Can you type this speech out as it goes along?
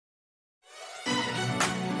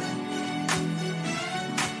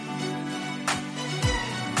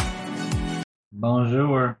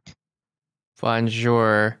Bonjour.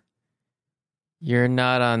 Bonjour. You're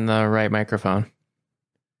not on the right microphone.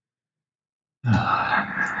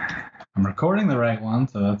 I'm recording the right one,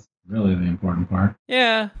 so that's really the important part.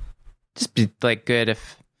 Yeah. Just be good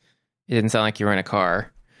if it didn't sound like you were in a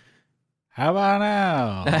car. How about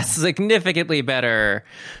now? That's significantly better.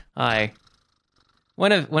 One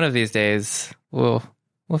of these days we'll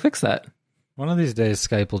fix that. One of these days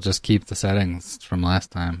Skype will just keep the settings from last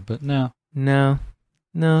time, but no. No,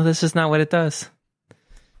 that's just not what it does.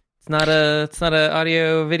 It's not a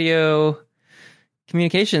audio video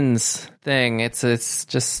communications thing. It's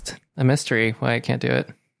just a mystery why I can't do it.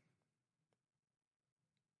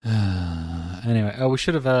 Anyway, we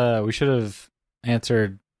should have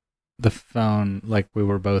answered the phone like we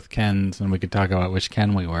were both Kens, and we could talk about which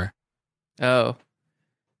Ken we were. Oh,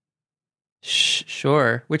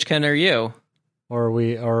 sure. Which Ken are you? Or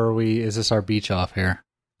are we? Is this our beach off here?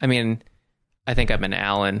 I mean, I think I'm an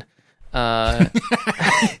Alan.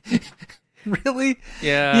 Really?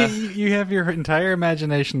 Yeah. You have your entire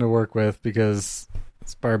imagination to work with because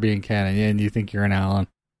it's Barbie and Ken, and you think you're an Alan.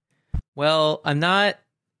 Well, I'm not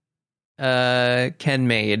Ken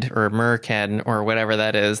Maid or Merken or whatever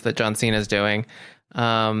that is that John Cena's doing.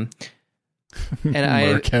 And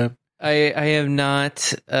I am not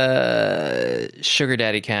Sugar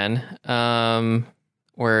Daddy Ken.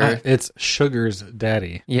 Or it's Sugar's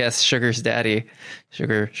daddy. Yes, Sugar's daddy.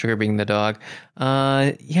 Sugar being the dog.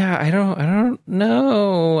 Yeah, I don't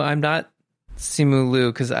know. I'm not Simu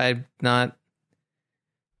Liu because I'm not,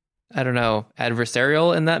 I don't know,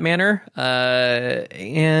 adversarial in that manner.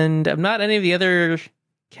 And I'm not any of the other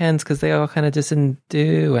Kens because they all kind of just didn't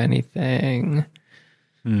do anything.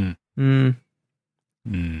 I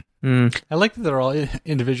like that they're all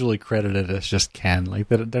individually credited as just Ken. Like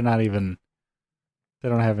they're not even. They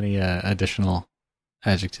don't have any additional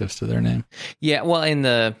adjectives to their name. Yeah,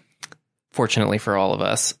 well, fortunately for all of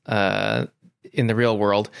us, in the real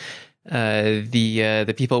world,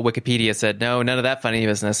 the people at Wikipedia said no, none of that funny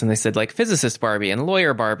business, and they said like physicist Barbie and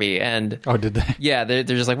lawyer Barbie, and oh, did they? Yeah, they're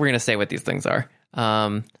just like, we're going to say what these things are.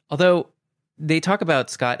 Although they talk about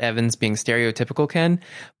Scott Evans being stereotypical Ken,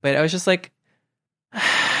 but I was just like,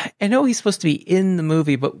 I know he's supposed to be in the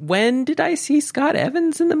movie, but when did I see Scott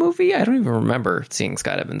Evans in the movie? I don't even remember seeing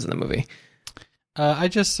Scott Evans in the movie. I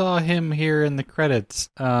just saw him here in the credits.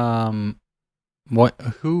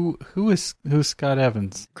 Who's Scott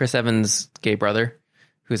Evans? Chris Evans' gay brother,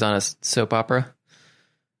 who's on a soap opera.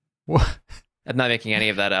 What? I'm not making any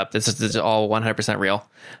of that up. This is all 100% real.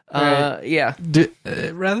 Right. Yeah.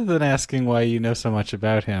 Rather than asking why you know so much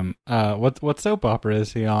about him, what soap opera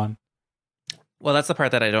is he on? Well, that's the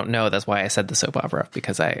part that I don't know. That's why I said the soap opera,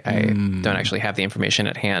 because I don't actually have the information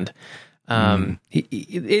at hand.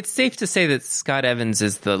 It's safe to say that Scott Evans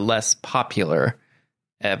is the less popular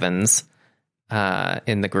Evans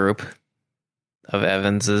in the group of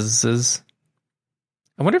Evanses.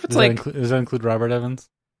 I wonder if it's does that include Robert Evans?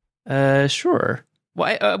 Sure.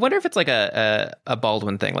 Well, I wonder if it's like a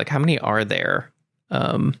Baldwin thing. Like, how many are there?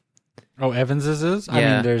 Evanses is? Yeah.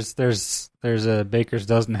 I mean, there's a baker's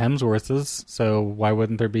dozen Hemsworths, so why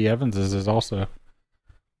wouldn't there be Evanses also?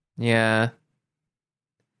 Yeah.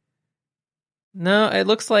 No, it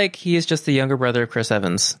looks like he is just the younger brother of Chris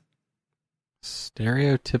Evans.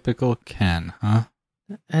 Stereotypical Ken, huh?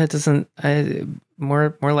 It doesn't.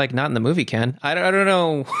 More like not in the movie Ken. I don't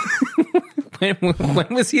know. when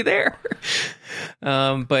was he there?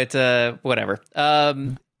 But whatever.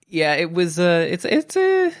 Yeah, it was.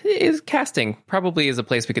 It's casting probably is a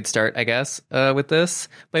place we could start, I guess, with this.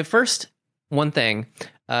 But first, one thing,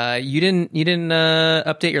 you didn't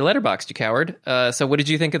update your letterbox, you coward. So what did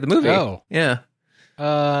you think of the movie? Oh, yeah.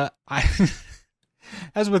 I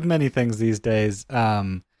as with many things these days,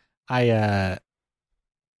 I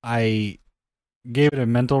gave it a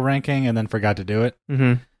mental ranking and then forgot to do it.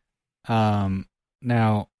 Mm-hmm.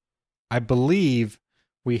 Now, I believe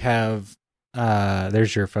we have.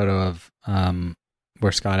 There's your photo of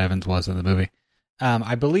where Scott Evans was in the movie.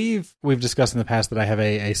 I believe we've discussed in the past that I have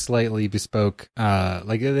a slightly bespoke,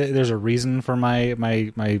 there's a reason for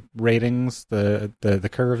my ratings, the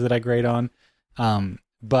curve that I grade on.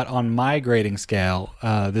 But on my grading scale,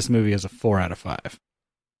 this movie is a 4 out of 5.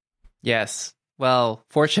 Yes. Well,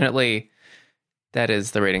 fortunately, that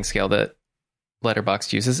is the rating scale that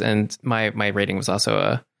Letterboxd uses, and my rating was also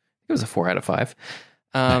a 4 out of 5.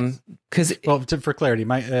 Because for clarity,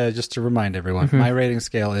 just to remind everyone, my rating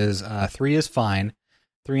scale is 3 is fine,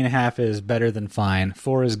 3.5 is better than fine,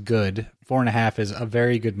 4 is good, 4.5 is a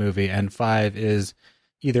very good movie, and 5 is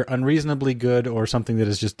either unreasonably good or something that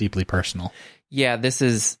is just deeply personal. Yeah, this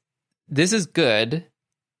is good.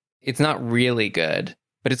 it's not really good,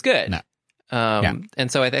 but it's good. No. Yeah.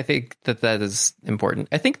 And so I think that is important.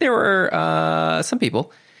 I think there were some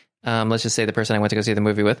people, let's just say the person I went to go see the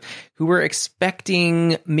movie with, who were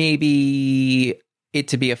expecting maybe it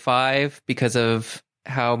to be a 5 because of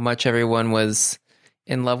how much everyone was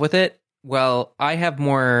in love with it. Well, I have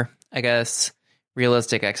more, I guess,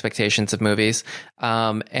 realistic expectations of movies,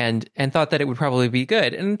 and thought that it would probably be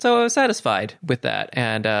good, and so I was satisfied with that.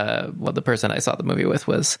 And the person I saw the movie with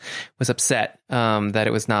was upset that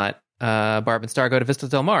it was not Barb and Star Go to Vista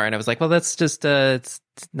Del Mar, and I was like, well, that's just it's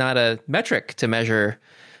not a metric to measure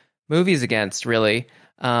movies against, really.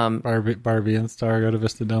 Barbie and Star Go to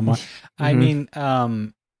Vista Del Mar. I mean,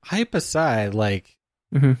 hype aside, like,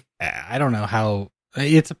 I don't know how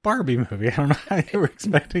it's a Barbie movie. I don't know how you were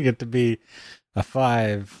expecting it to be a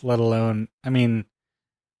 5, let alone, I mean,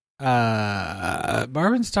 Barb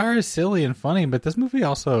and Star is silly and funny, but this movie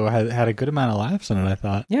also had a good amount of laughs in it, I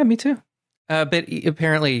thought. Yeah, me too. But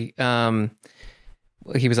apparently,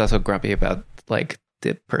 he was also grumpy about, like,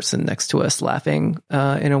 the person next to us laughing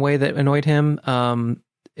in a way that annoyed him.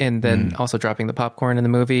 And then also dropping the popcorn in the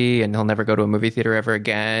movie, and he'll never go to a movie theater ever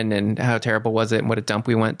again, and how terrible was it, and what a dump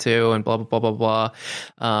we went to, and blah, blah, blah, blah,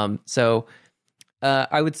 blah. So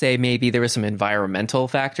I would say maybe there were some environmental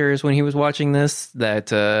factors when he was watching this that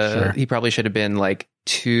Sure. he probably should have been like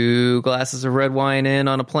 2 glasses of red wine in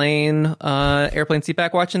on a plane, airplane seat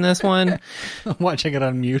back watching this one. Watching it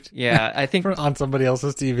on mute. Yeah, I think on somebody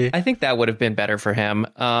else's TV. I think that would have been better for him.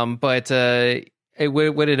 But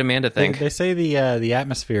what did Amanda think? They say the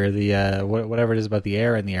atmosphere, the whatever it is about the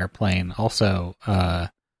air in the airplane, also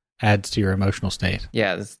adds to your emotional state.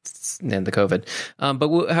 Yeah, and the COVID.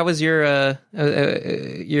 But how was your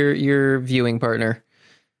viewing partner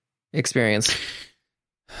experience?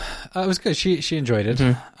 It was good. She enjoyed it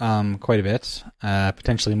quite a bit,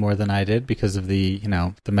 potentially more than I did because of the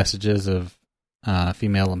the messages of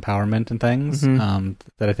female empowerment and things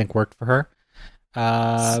that I think worked for her.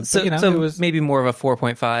 So it was maybe more of a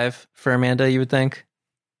 4.5 for Amanda, you would think.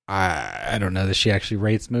 I don't know that she actually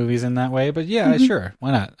rates movies in that way, but yeah, sure,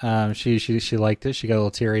 why not? She liked it. She got a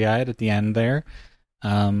little teary eyed at the end there.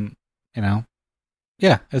 Yeah,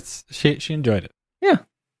 she enjoyed it. Yeah,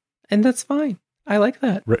 and that's fine. I like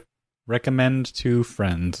that. Recommend to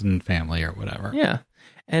friends and family or whatever. Yeah,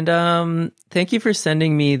 and thank you for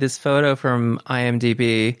sending me this photo from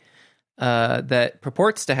IMDb that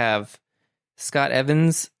purports to have Scott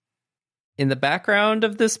Evans in the background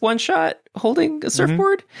of this one shot holding a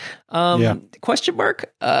surfboard. Question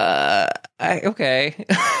mark. Okay.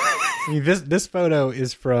 I mean, this photo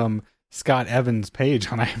is from Scott Evans'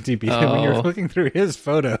 page on IMDb. And when you're looking through his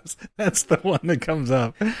photos, that's the one that comes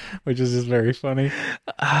up, which is just very funny.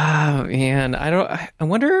 Oh man, I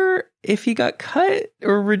wonder if he got cut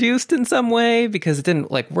or reduced in some way because it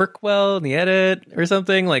didn't like work well in the edit or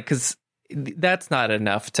something. Like, because that's not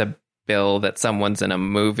enough to bill that someone's in a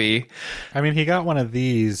movie. I mean, he got one of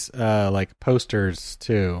these like posters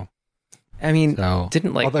too. I mean, so,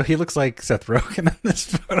 didn't like, although he looks like Seth Rogen in this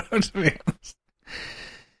photo, to be honest.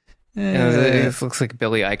 It looks like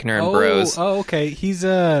Billy Eichner and Bros. Oh, okay. He's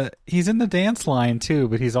in the dance line too,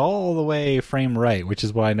 but he's all the way frame right, which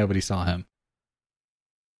is why nobody saw him.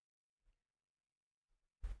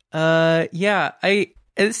 Yeah,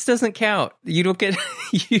 this doesn't count. You don't get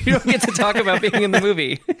to talk about being in the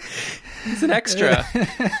movie. It's an extra.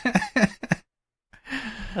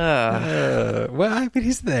 Well, I mean,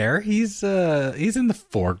 he's there. He's in the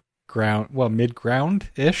foreground, well, mid-ground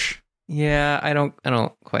ish. Yeah, I don't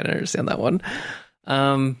quite understand that one.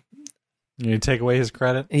 You take away his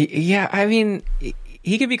credit? Yeah, I mean,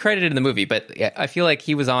 he could be credited in the movie, but I feel like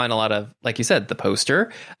he was on a lot of, like you said, the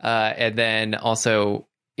poster, and then also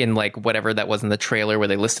in like whatever that was in the trailer where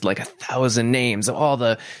they listed like 1,000 names of all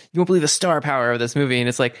the, you won't believe the star power of this movie, and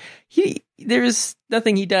it's like there's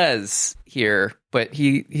nothing he does here, but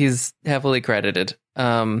he's heavily credited.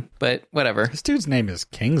 But whatever. This dude's name is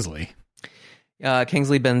Kingsley.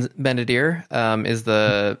 Kingsley Benadier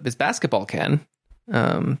is basketball Ken.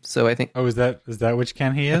 So I think. Oh, is that which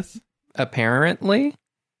Ken he is? Apparently.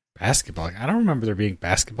 Basketball. I don't remember there being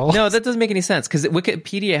basketball. No, that doesn't make any sense because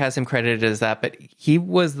Wikipedia has him credited as that, but he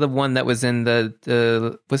was the one that was in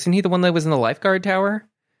wasn't he the one that was in the lifeguard tower?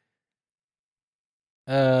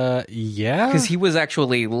 Yeah. Because he was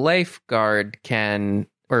actually lifeguard Ken,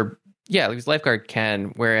 he was lifeguard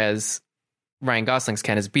Ken, whereas Ryan Gosling's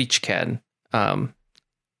Ken is beach Ken, or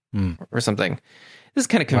something. This is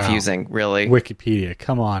kind of confusing, really. Wikipedia,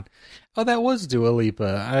 come on. Oh, that was Dua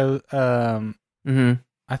Lipa.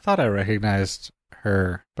 I thought I recognized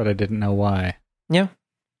her, but I didn't know why. Yeah.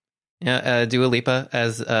 Dua Lipa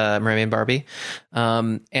as Mermaid Barbie,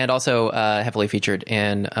 and also heavily featured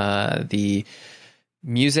in the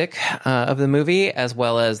music of the movie, as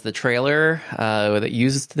well as the trailer that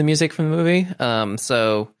uses the music from the movie.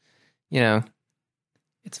 So,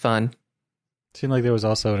 it's fun. Seemed like there was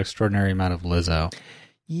also an extraordinary amount of Lizzo.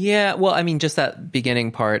 Yeah, well, I mean, just that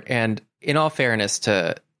beginning part, and in all fairness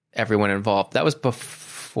to everyone involved, that was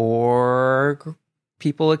before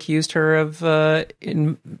people accused her of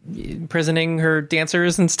imprisoning her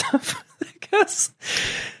dancers and stuff, I guess.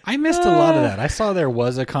 I missed a lot of that. I saw there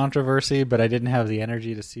was a controversy, but I didn't have the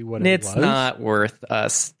energy to see what it was. It's not worth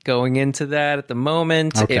us going into that at the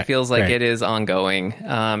moment. Okay, it feels like great. it is ongoing.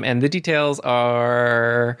 And the details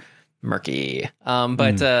are murky.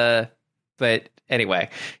 But anyway,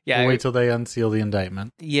 yeah. We'll wait till they unseal the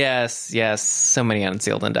indictment. Yes. So many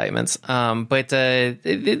unsealed indictments. But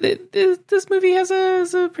this movie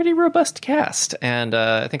has a pretty robust cast. And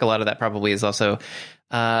I think a lot of that probably is also,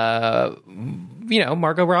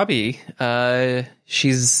 Margot Robbie.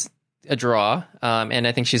 She's a draw. And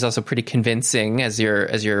I think she's also pretty convincing as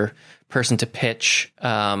your person to pitch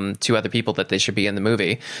to other people that they should be in the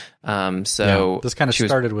movie. This kind of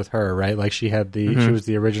started with her, right? Like she had she was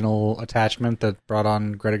the original attachment that brought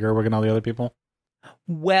on Greta Gerwig and all the other people.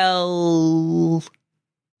 Well,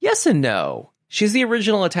 yes and no. She's the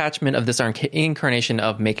original attachment of this incarnation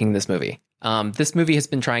of making this movie. This movie has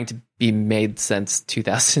been trying to be made since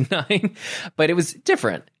 2009, but it was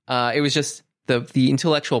different. It was just the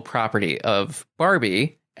intellectual property of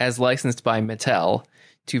Barbie as licensed by Mattel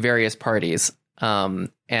to various parties,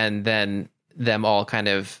 and then them all kind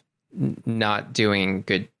of not doing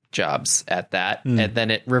good jobs at that, and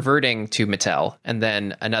then it reverting to Mattel, and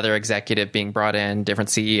then another executive being brought in, different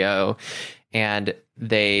CEO, and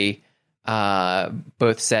they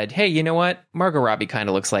both said, "Hey, you know what? Margot Robbie kind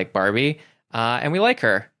of looks like Barbie, and we like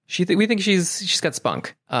her. We think she's got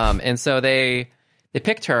spunk." And so they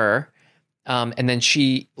picked her. And then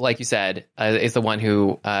she, like you said, is the one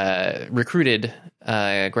who recruited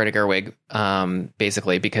Greta Gerwig,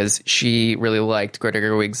 basically, because she really liked Greta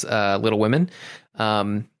Gerwig's Little Women.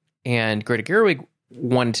 And Greta Gerwig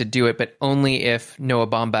wanted to do it, but only if Noah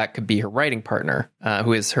Baumbach could be her writing partner,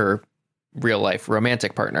 who is her real-life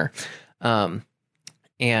romantic partner.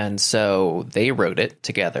 And so they wrote it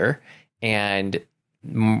together, and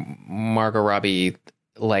Margot Robbie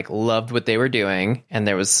loved what they were doing, and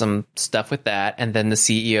there was some stuff with that, and then the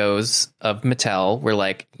CEOs of Mattel were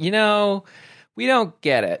like, we don't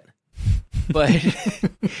get it, but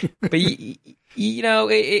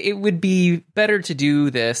it would be better to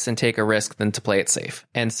do this and take a risk than to play it safe.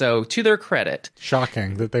 And so, to their credit,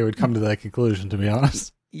 shocking that they would come to that conclusion, to be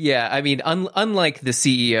honest. Yeah, I mean, unlike the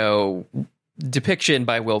CEO depiction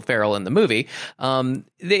by Will Ferrell in the movie,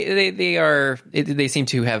 they seem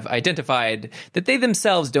to have identified that they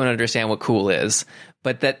themselves don't understand what cool is,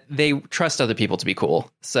 but that they trust other people to be cool.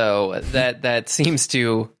 So that seems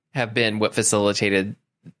to have been what facilitated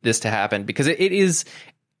this to happen, because it is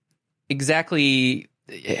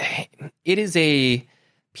a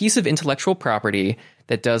piece of intellectual property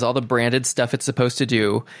that does all the branded stuff it's supposed to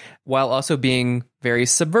do, while also being very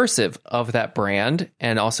subversive of that brand,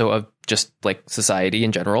 and also of just like society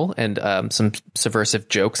in general, and some subversive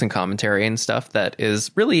jokes and commentary and stuff that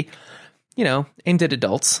is really, aimed at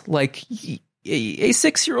adults, like a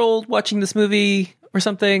 6-year-old watching this movie or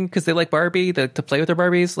something because they like Barbie, to play with their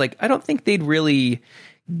Barbies. Like, I don't think they'd really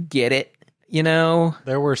get it,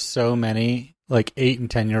 There were so many 8 and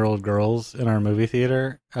 10-year-old girls in our movie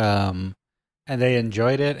theater, and they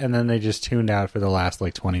enjoyed it, and then they just tuned out for the last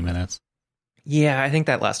 20 minutes. Yeah, I think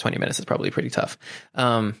that last 20 minutes is probably pretty tough.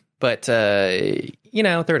 But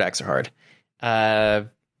third acts are hard.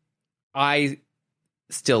 I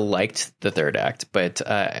still liked the third act, but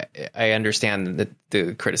I understand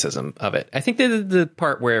the criticism of it. I think the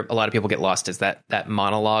part where a lot of people get lost is that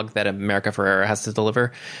monologue that America Ferrera has to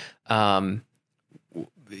deliver,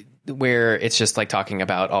 where it's just talking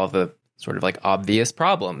about all the sort of obvious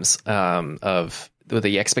problems of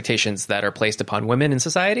the expectations that are placed upon women in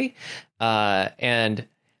society. And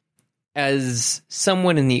as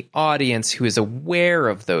someone in the audience who is aware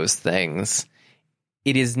of those things,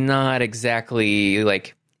 it is not exactly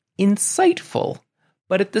insightful,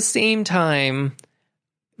 but at the same time,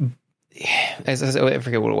 I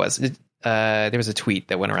forget what it was. There was a tweet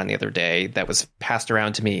that went around the other day that was passed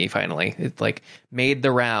around to me. Finally, it made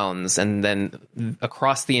the rounds, and then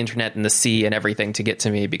across the internet and the sea and everything to get to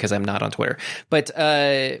me, because I'm not on Twitter, but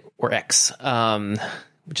or X,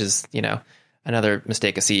 which is another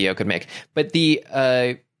mistake a CEO could make. But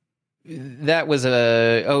that was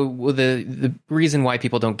the reason why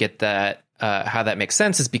people don't get that how that makes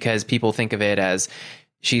sense is because people think of it as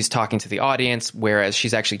she's talking to the audience, whereas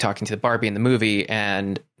she's actually talking to Barbie in the movie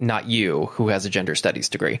and not you, who has a gender studies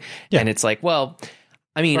degree. Yeah. And it's like, well,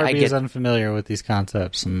 I mean, Barbie is unfamiliar with these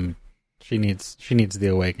concepts, and she needs the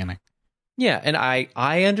awakening. Yeah, and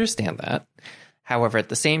I understand that. However, at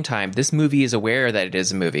the same time, this movie is aware that it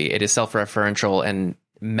is a movie. It is self-referential and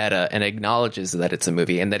meta and acknowledges that it's a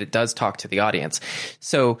movie and that it does talk to the audience.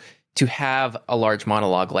 So to have a large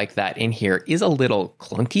monologue like that in here is a little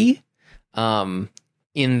clunky,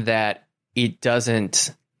 in that it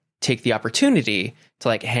doesn't take the opportunity to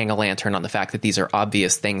like hang a lantern on the fact that these are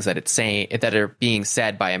obvious things that it's saying, that are being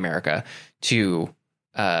said by America to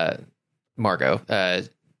Margot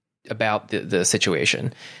about the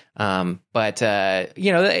situation. But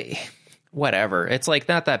whatever. It's like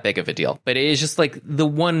not that big of a deal. But it is just like the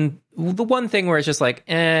one thing where it's just like,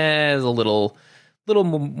 there's a little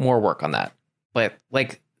more work on that. But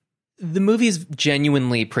like the movie's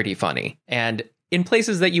genuinely pretty funny, and in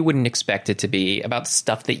places that you wouldn't expect it to be, about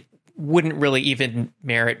stuff that wouldn't really even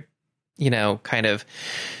merit, kind of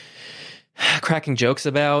cracking jokes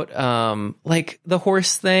about, like the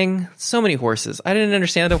horse thing. So many horses. I didn't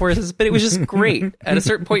understand the horses, but it was just great. At a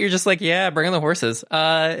certain point, you're just like, yeah, bring on the horses.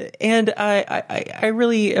 And I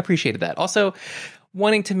really appreciated that. Also,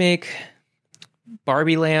 wanting to make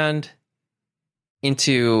Barbie Land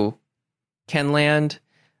into Ken Land,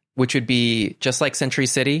 which would be just like Century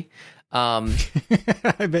City. I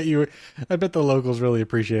bet the locals really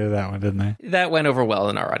appreciated that one, didn't they? That went over well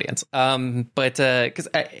in our audience. But because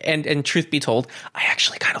and truth be told, I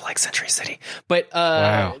actually kind of like Century City. But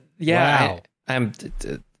wow. I'm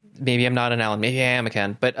maybe I'm not an Alan, maybe I am a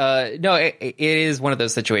Ken. But no, it is one of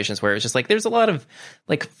those situations where it's just like there's a lot of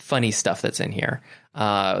like funny stuff that's in here,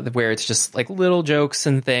 where it's just like little jokes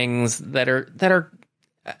and things that are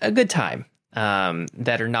a good time.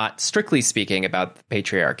 That are not strictly speaking about the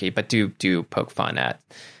patriarchy, but do poke fun at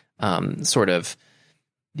sort of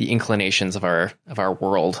the inclinations of our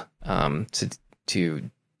world to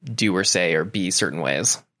do or say or be certain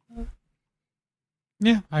ways.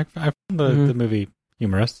 Yeah, I found the movie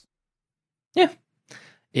humorous. Yeah,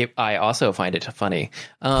 I also find it funny,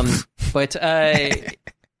 but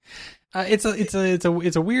it's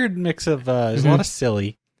a weird mix of there's a lot of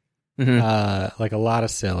silly, like a lot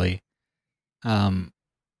of silly. I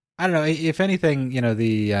don't know. If anything,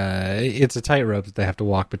 it's a tightrope that they have to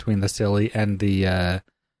walk between the silly and the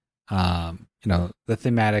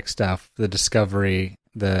thematic stuff, the discovery,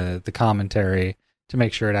 the commentary, to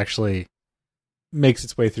make sure it actually makes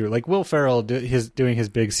its way through. Like Will Ferrell doing his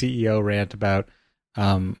big CEO rant about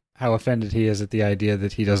how offended he is at the idea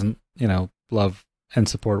that he doesn't, love and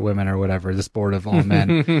support women or whatever, the sport of all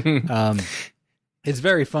men. It's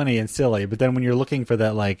very funny and silly, but then when you're looking for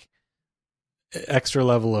that like extra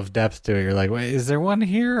level of depth to it, you're like, wait, is there one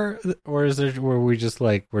here, or is there where we're just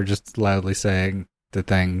loudly saying the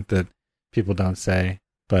thing that people don't say?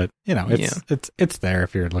 But it's there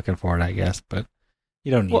if you're looking for it, I guess. But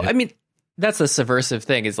you don't need it. I mean, that's the subversive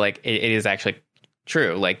thing. Is like it is actually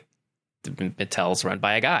true. Like Mattel's run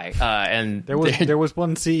by a guy, and there was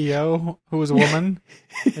one CEO who was a woman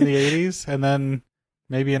in the 80s, and then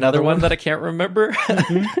maybe another one that I can't remember.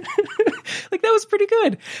 Like that was pretty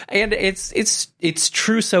good, and it's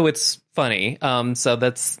true, so it's funny. So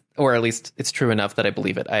that's, or at least it's true enough that I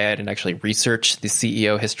believe it. I hadn't actually researched the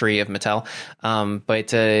CEO history of Mattel,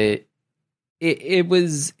 but it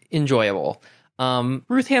was enjoyable.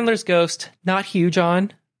 Ruth Handler's Ghost, not huge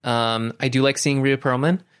on. I do like seeing Rhea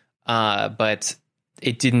Perlman, but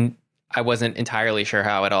it didn't. I wasn't entirely sure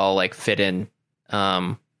how it all like fit in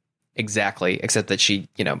exactly, except that she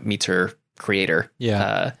meets her creator.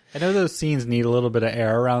 Yeah. I know those scenes need a little bit of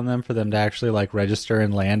air around them for them to actually like register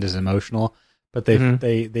and land as emotional, but they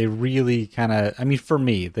really kind of, I mean, for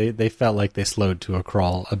me, they felt like they slowed to a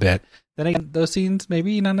crawl a bit. Then again, those scenes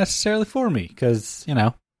maybe not necessarily for me, because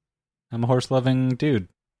I'm a horse loving dude.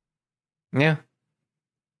 Yeah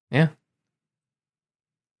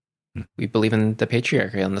we believe in the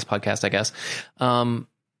patriarchy on this podcast, I guess.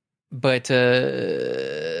 But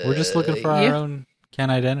we're just looking for our own Ken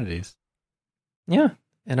identities. Yeah,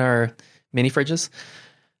 in our mini fridges.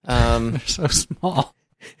 They're so small.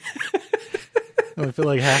 I feel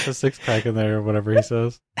like half a 6-pack in there, or whatever he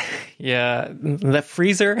says. Yeah, that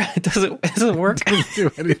freezer doesn't work. It doesn't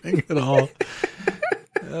do anything at all.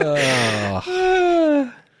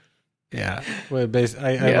 Yeah. Well,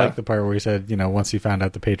 I like the part where he said, once he found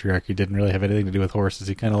out the patriarchy didn't really have anything to do with horses,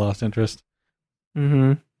 he kind of lost interest.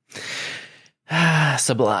 Mm-hmm.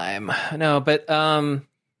 Sublime. No, but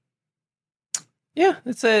Yeah,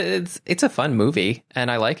 it's a fun movie,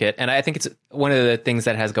 and I like it. And I think it's one of the things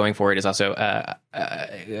that has going for it is also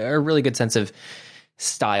a really good sense of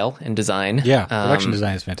style and design. Yeah, production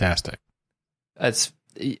design is fantastic. It's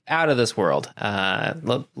out of this world,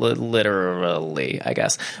 literally, I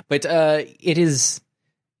guess. But it is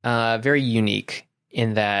very unique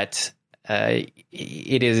in that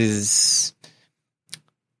it is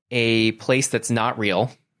a place that's not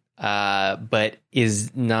real, but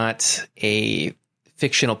is not a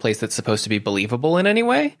fictional place that's supposed to be believable in any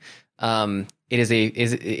way. Whereas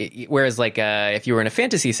like if you were in a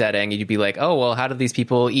fantasy setting, you'd be like, oh well, how do these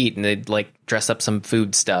people eat? And they'd like dress up some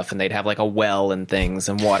food stuff, and they'd have like a well and things,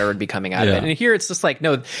 and water would be coming out of it. And here it's just like,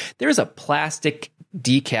 no, there's a plastic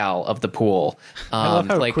decal of the pool. I love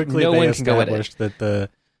how like quickly no they one can go in it. established that the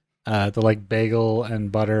like bagel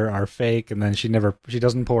and butter are fake, and then she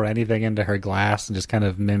doesn't pour anything into her glass and just kind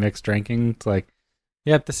of mimics drinking. It's like,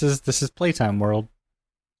 yep, this is Playtime world.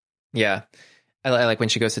 Yeah. I like when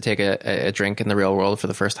she goes to take a drink in the real world for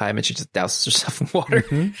the first time, and she just douses herself in water.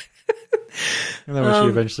 Mm-hmm. And then when she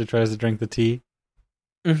eventually tries to drink the tea.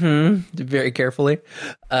 Very carefully.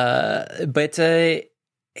 But I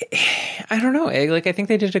don't know. I think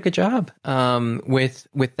they did a good job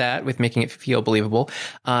with that, with making it feel believable.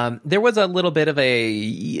 There was a little bit of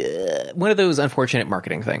one of those unfortunate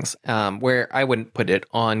marketing things where I wouldn't put it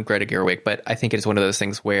on Greta Gerwig, but I think it is one of those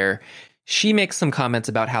things where she makes some comments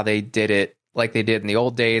about how they did it like they did in the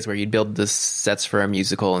old days, where you'd build the sets for a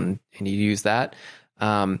musical and you use that,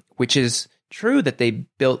 which is true that they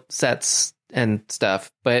built sets and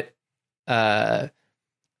stuff, but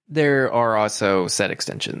there are also set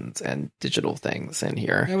extensions and digital things in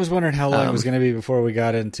here. I was wondering how long it was going to be before we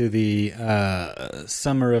got into the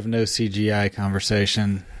summer of no CGI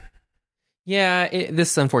conversation. Yeah,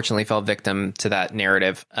 this unfortunately fell victim to that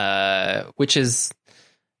narrative, which is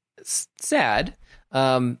sad.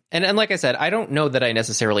 And like I said, I don't know that I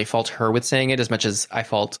necessarily fault her with saying it as much as I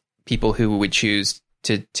fault people who would choose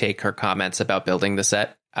to take her comments about building the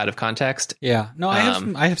set out of context. Yeah, no,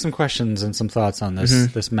 I have some questions and some thoughts on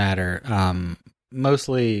this matter.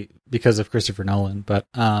 Mostly because of Christopher Nolan, but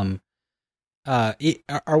are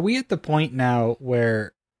we at the point now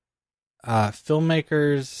where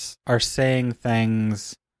filmmakers are saying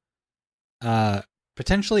things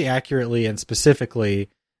potentially accurately and specifically,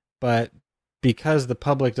 but because the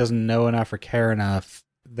public doesn't know enough or care enough,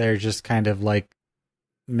 they're just kind of like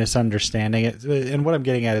misunderstanding it? And what I'm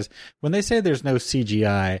getting at is when they say there's no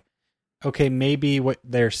CGI, okay, maybe what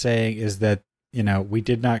they're saying is that, you know, we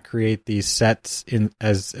did not create these sets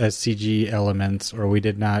as CG elements, or we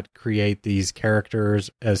did not create these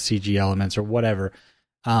characters as CG elements, or whatever.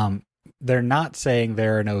 They're not saying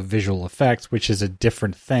there are no visual effects, which is a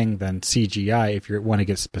different thing than CGI if you want to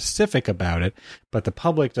get specific about it. But the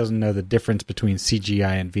public doesn't know the difference between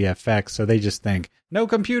CGI and VFX, so they just think, no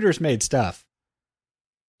computers made stuff.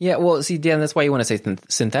 Yeah, well, see, Dan, that's why you want to say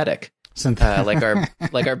synthetic.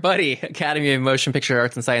 Like our buddy, Academy of Motion Picture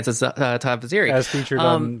Arts and Sciences, Tom Vaziri. As featured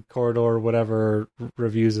on Corridor, whatever,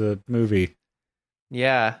 reviews a movie.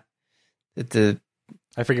 Yeah.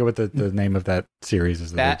 I forget what the name of that series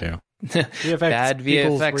is that they do. VFX, Bad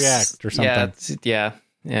VFX React or something.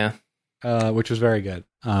 Yeah. Which was very good.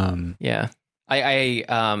 Yeah.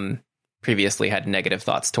 I previously had negative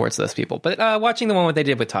thoughts towards those people, but watching the one what they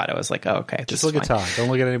did with Todd, I was like, oh, okay. Just look at Todd. Don't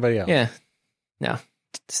look at anybody else. Yeah. No.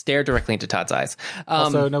 Stare directly into Todd's eyes.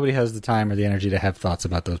 Also, nobody has the time or the energy to have thoughts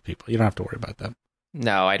about those people. You don't have to worry about them.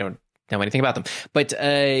 No, I don't know anything about them. But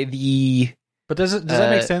But does that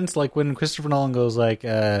make sense? Like when Christopher Nolan goes like,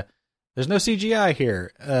 there's no CGI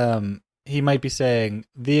here. He might be saying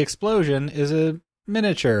the explosion is a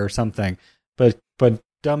miniature or something. But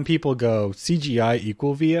dumb people go CGI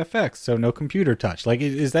equal VFX, so no computer touch. Like,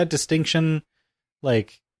 is that distinction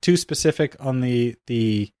like too specific on the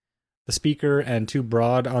speaker and too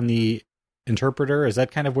broad on the interpreter? Is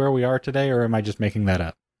that kind of where we are today, or am I just making that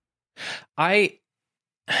up? I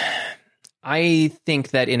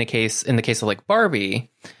think that in the case of like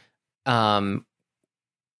Barbie, it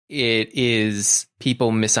is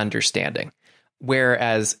people misunderstanding.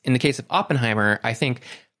 Whereas in the case of Oppenheimer, I think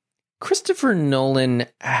Christopher Nolan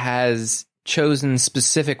has chosen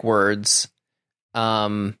specific words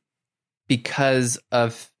because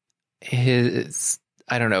of his,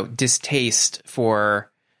 I don't know, distaste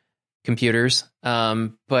for computers.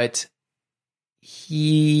 But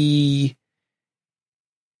he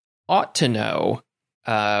ought to know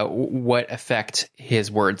what effect his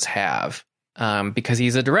words have because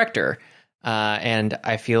he's a director. And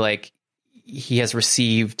I feel like he has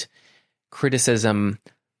received criticism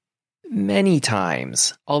many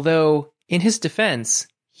times, although in his defense,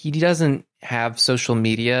 he doesn't have social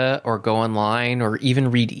media or go online or even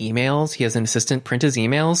read emails. He has an assistant print his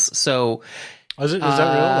emails. So Is that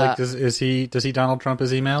real? Like, does he Donald Trump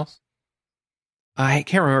his emails? I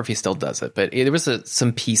can't remember if he still does it, but there was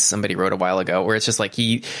some piece somebody wrote a while ago where it's just like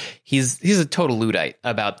he's a total Luddite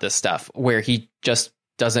about this stuff, where he just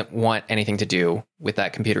doesn't want anything to do with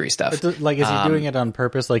that computery stuff. Like, is he doing it on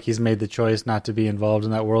purpose? Like, he's made the choice not to be involved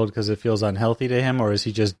in that world because it feels unhealthy to him, or is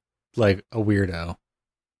he just like a weirdo?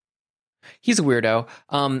 He's a weirdo.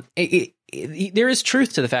 There is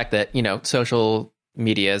truth to the fact that, social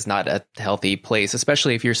media is not a healthy place,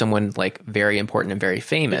 especially if you're someone like very important and very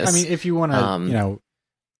famous. I mean, if you want to,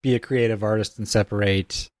 be a creative artist and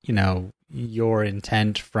separate, your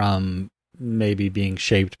intent from maybe being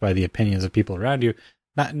shaped by the opinions of people around you,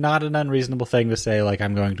 not an unreasonable thing to say, like,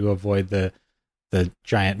 I'm going to avoid the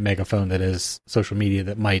giant megaphone that is social media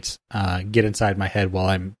that might get inside my head while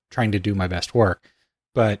I'm trying to do my best work.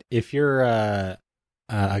 But if you're a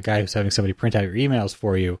guy who's having somebody print out your emails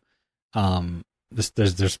for you,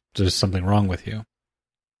 there's something wrong with you.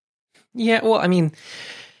 Yeah, well, I mean,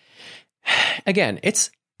 again,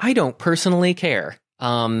 I don't personally care.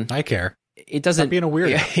 I care. It doesn't. Stop being a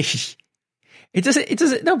weirdo. It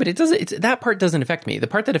doesn't. No, but it doesn't. That part doesn't affect me. The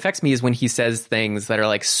part that affects me is when he says things that are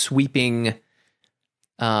like sweeping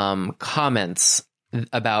comments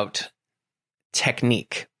about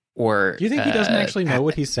technique. Or do you think he doesn't actually know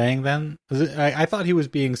what he's saying then? I thought he was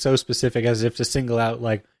being so specific as if to single out,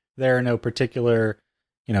 like, there are no particular,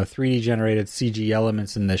 3D generated CG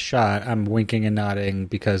elements in this shot. I'm winking and nodding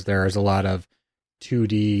because there is a lot of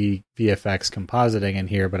 2D VFX compositing in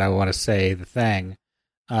here, but I want to say the thing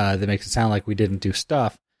that makes it sound like we didn't do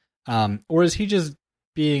stuff. Or is he just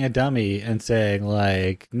being a dummy and saying,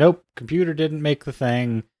 like, nope, computer didn't make the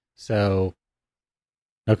thing, so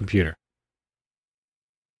no computer?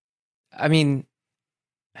 I mean,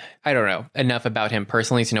 I don't know enough about him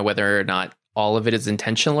personally to know whether or not all of it is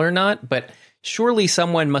intentional or not, but surely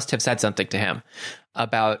someone must have said something to him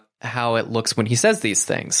about how it looks when he says these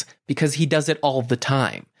things, because he does it all the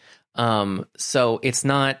time. So it's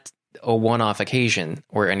not a one-off occasion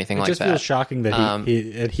or anything like that. It just feels shocking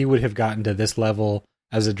that he would have gotten to this level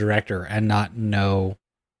as a director and not know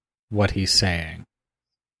what he's saying.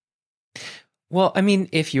 Well, I mean,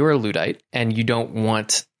 if you're a Luddite and you don't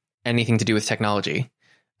want anything to do with technology,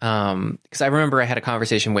 because I remember I had a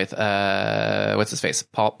conversation with what's his face,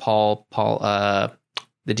 Paul, the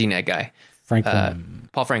DNEG guy, Franklin,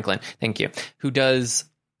 Paul Franklin, thank you, who does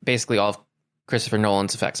basically all of Christopher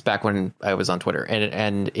Nolan's effects. Back when I was on Twitter,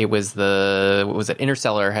 and it was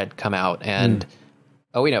Interstellar had come out, and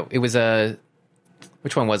it was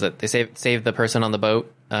which one was it? They saved the person on the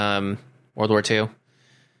boat, World War II.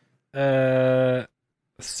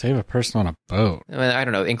 Save a person on a boat. I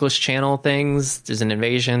don't know. English Channel things. There's an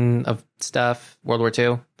invasion of stuff. World War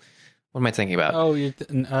II. What am I thinking about? Oh, It's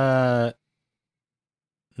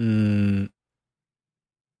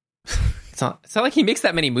not like he makes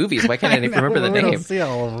that many movies. Why can't I remember the name? I don't see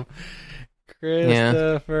all of them.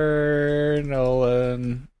 Christopher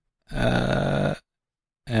Nolan. And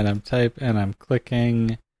I'm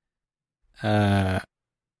clicking.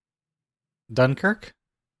 Dunkirk?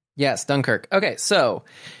 Yes, Dunkirk. Okay, so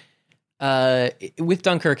with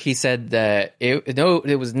Dunkirk, he said that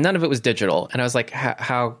none of it was digital, and I was like,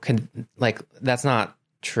 how can, like, that's not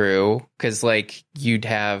true, because like you'd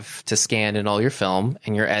have to scan in all your film,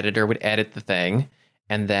 and your editor would edit the thing,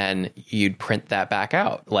 and then you'd print that back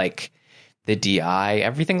out, like the DI,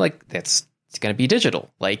 everything like it's going to be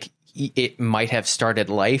digital. Like it might have started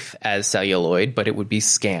life as celluloid, but it would be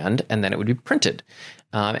scanned and then it would be printed,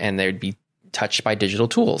 and there'd be touched by digital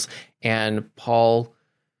tools. And Paul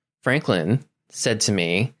Franklin said to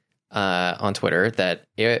me on Twitter that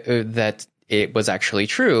it was actually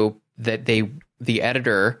true that the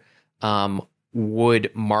editor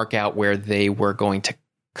would mark out where they were going to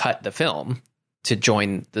cut the film to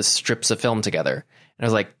join the strips of film together. And I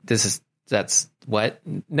was like, that's what?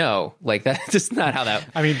 No, like that's just not how that.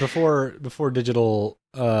 I mean, before digital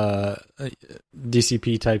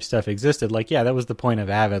DCP type stuff existed, like, yeah, that was the point of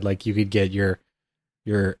Avid. Like, you could get your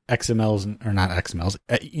XMLs, or not XMLs,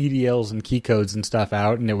 EDLs and key codes and stuff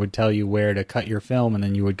out, and it would tell you where to cut your film, and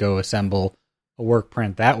then you would go assemble a work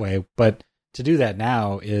print that way. But to do that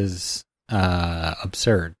now is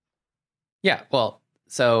absurd. Yeah, well,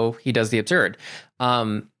 so he does the absurd.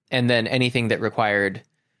 And then anything that required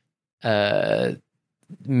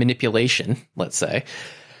manipulation, let's say,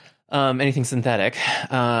 anything synthetic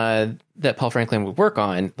that Paul Franklin would work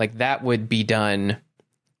on, like that would be done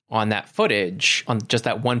on that footage, on just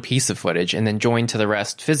that one piece of footage, and then joined to the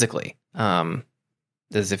rest physically.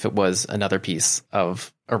 as if it was another piece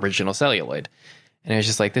of original celluloid. And it was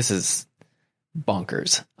just like, this is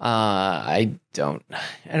bonkers. I don't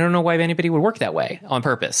know why anybody would work that way on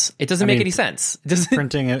purpose. It doesn't make any sense. It doesn't.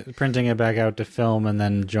 Printing it back out to film and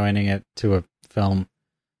then joining it to a film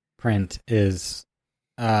print is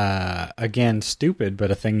again stupid,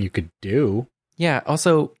 but a thing you could do. Yeah.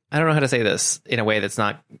 Also, I don't know how to say this in a way that's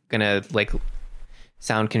not gonna like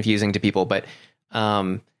sound confusing to people, but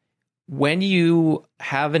when you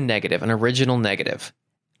have a negative, an original negative,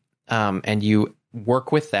 and you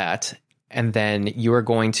work with that, and then you are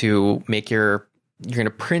going to you're going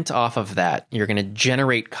to print off of that. You're going to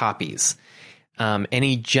generate copies.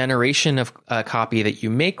 Any generation of a copy that you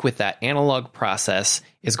make with that analog process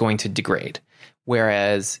is going to degrade.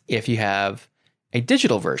 Whereas if you have a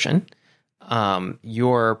digital version,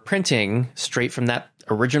 you're printing straight from that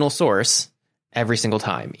original source every single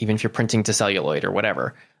time, even if you're printing to celluloid or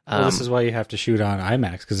whatever. Well, this is why you have to shoot on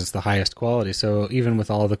IMAX, because it's the highest quality. So even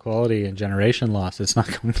with all the quality and generation loss, it's not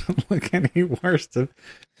going to look any worse to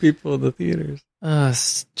people in the theaters.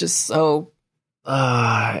 It's just so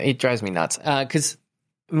it drives me nuts. Because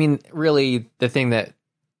I mean, really, the thing that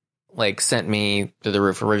like sent me through the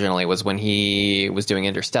roof originally was when he was doing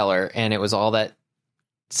Interstellar, and it was all that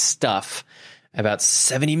stuff about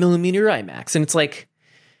 70 millimeter IMAX, and it's like,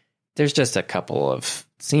 there's just a couple of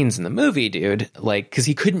scenes in the movie, dude, like, because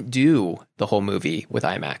he couldn't do the whole movie with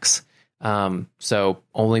IMAX. So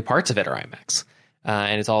only parts of it are IMAX.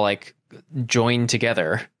 And it's all like joined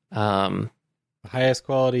together. The highest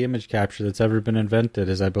quality image capture that's ever been invented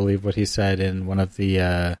is, I believe, what he said in one of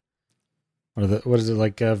the what is it,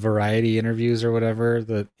 like variety interviews or whatever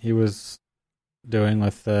that he was doing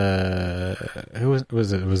with who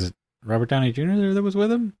was it? Was it Robert Downey Jr. that was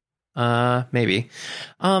with him? Maybe.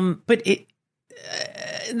 But it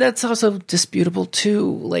that's also disputable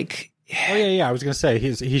too. Like, oh yeah. I was gonna say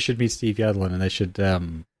he should meet Steve Yedlin, and they should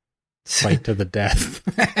fight to the death.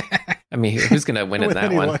 I mean, who's gonna win in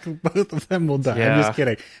that one? Both of them will die. Yeah.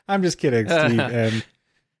 I'm just kidding. Steve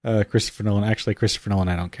and Christopher Nolan. Actually, Christopher Nolan,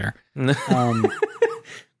 I don't care.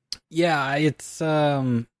 Yeah, it's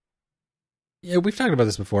yeah, we've talked about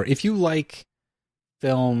this before. If you like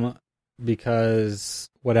film because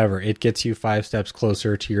whatever, it gets you 5 steps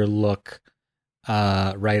closer to your look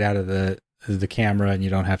right out of the camera, and you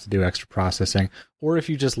don't have to do extra processing, or if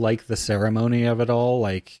you just like the ceremony of it all,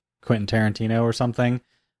 like Quentin Tarantino or something,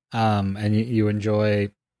 and you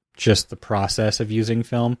enjoy just the process of using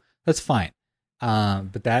film, that's fine.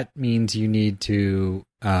 But that means you need to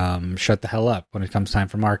shut the hell up when it comes time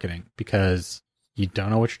for marketing, because you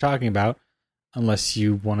don't know what you're talking about unless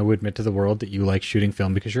you want to admit to the world that you like shooting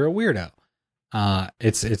film because you're a weirdo.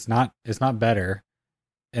 It's not better,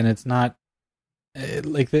 and it's not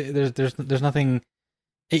like there's nothing.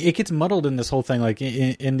 It gets muddled in this whole thing. Like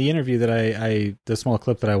in the interview that the small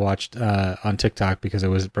clip that I watched on TikTok, because it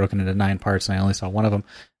was broken into 9 parts and I only saw one of them.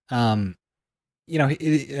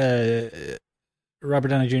 Robert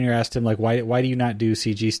Downey Jr. asked him, like, why do you not do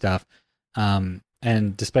CG stuff?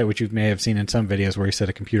 And despite what you may have seen in some videos where he said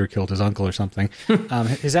a computer killed his uncle or something,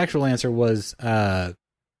 his actual answer was, for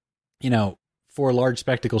large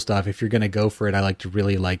spectacle stuff, if you're going to go for it, I like to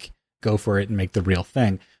really like go for it and make the real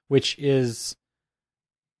thing, which is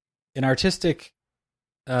an artistic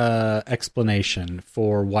explanation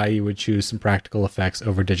for why you would choose some practical effects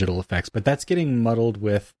over digital effects. But that's getting muddled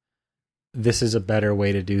with, this is a better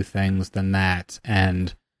way to do things than that,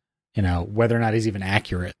 and whether or not he's even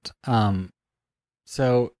accurate.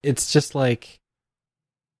 So it's just like,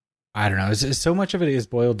 I don't know. It's so much of it is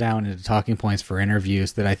boiled down into talking points for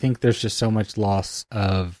interviews that I think there's just so much loss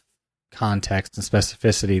of context and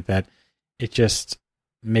specificity that it just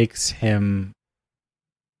makes him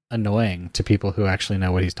annoying to people who actually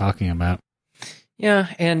know what he's talking about. Yeah,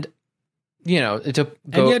 and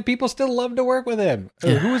and yet people still love to work with him.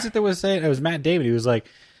 Yeah. Who was it that was saying? It was Matt Damon. He was like,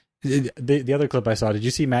 the other clip I saw, did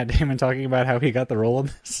you see Matt Damon talking about how he got the role in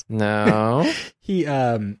this? No.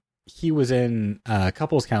 He was in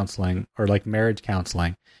couples counseling, or like marriage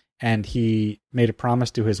counseling, and he made a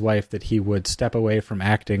promise to his wife that he would step away from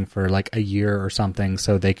acting for like a year or something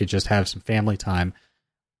so they could just have some family time,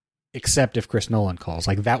 except if Chris Nolan calls.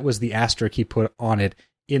 Like, that was the asterisk he put on it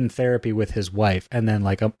in therapy with his wife. And then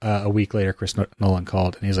like a week later, Chris Nolan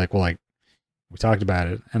called, and he's like, well, like, we talked about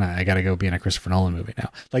it, and I got to go be in a Christopher Nolan movie now.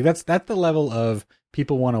 Like, that's the level of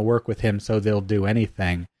people want to work with him, so they'll do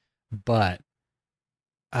anything. But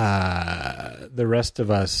the rest of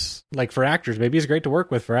us, like, for actors, maybe he's great to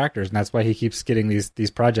work with for actors, and that's why he keeps getting these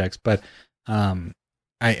projects. But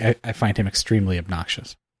I find him extremely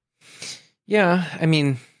obnoxious. Yeah, I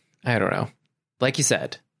mean, I don't know. Like you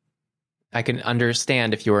said, I can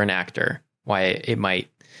understand if you're an actor why it might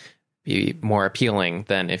be more appealing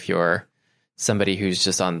than if you're somebody who's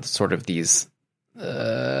just on sort of these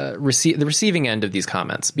the receiving end of these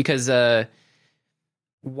comments. Because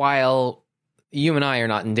while you and I are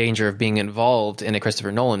not in danger of being involved in a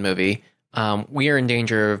Christopher Nolan movie, we are in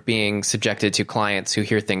danger of being subjected to clients who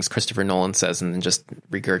hear things Christopher Nolan says and then just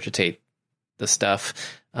regurgitate the stuff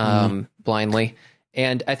blindly.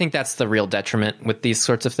 And I think that's the real detriment with these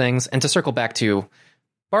sorts of things. And to circle back to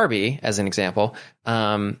Barbie as an example,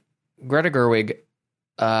 Greta Gerwig,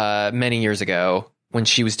 many years ago, when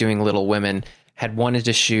she was doing Little Women, had wanted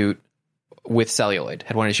to shoot with celluloid,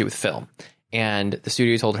 had wanted to shoot with film. And the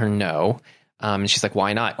studio told her no. And she's like,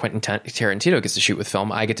 why not? Quentin Tarantino gets to shoot with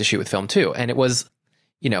film. I get to shoot with film too. And it was,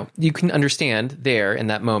 you can understand there in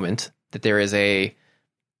that moment that there is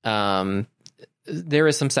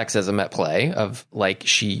some sexism at play of like,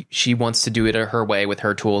 she wants to do it her way with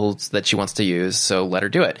her tools that she wants to use. So let her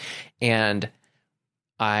do it. And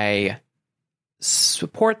I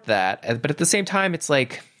support that. But at the same time, it's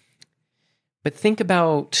like, but think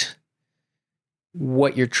about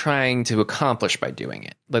what you're trying to accomplish by doing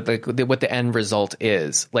it. Like what the end result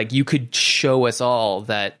is. Like, you could show us all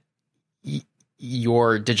that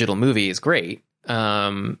your digital movie is great,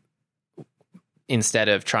 instead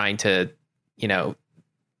of trying to,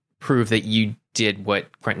 prove that you did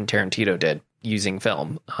what Quentin Tarantino did using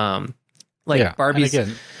film. Barbie's, and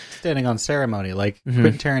again, standing on ceremony, like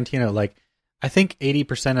Quentin Tarantino, like I think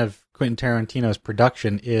 80% of Quentin Tarantino's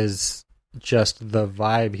production is just the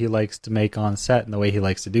vibe he likes to make on set and the way he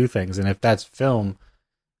likes to do things. And if that's film,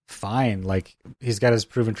 fine. Like, he's got his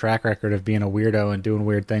proven track record of being a weirdo and doing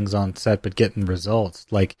weird things on set, but getting results.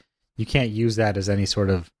 Like, you can't use that as any sort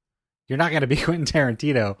of, you're not going to be Quentin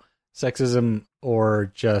Tarantino, sexism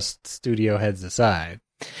or just studio heads aside.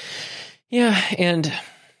 Yeah. And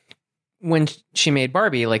when she made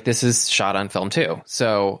Barbie, like, this is shot on film too.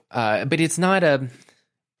 So, but it's not a,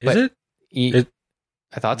 is it?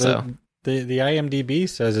 I thought so. The IMDb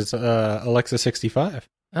says it's Alexa 65.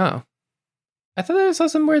 Oh, I thought I saw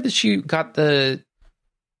somewhere that she got the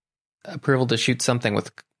approval to shoot something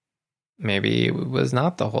with. Maybe it was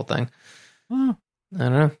not the whole thing. Well, I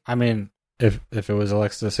don't know. I mean, if it was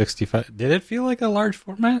Alexa 65, did it feel like a large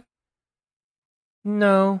format?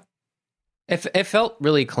 No, it felt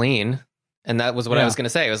really clean. And that was what I was going to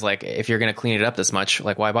say. It was like, if you're going to clean it up this much,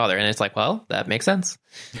 like, why bother? And it's like, well, that makes sense.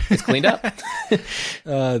 It's cleaned up.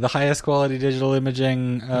 The highest quality digital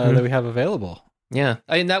imaging that we have available. Yeah.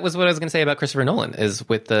 I mean, that was what I was going to say about Christopher Nolan, is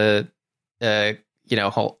with the,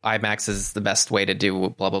 whole IMAX is the best way to do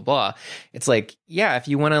blah, blah, blah. It's like, yeah, if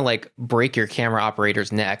you want to like break your camera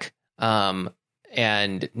operator's neck,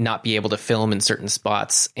 and not be able to film in certain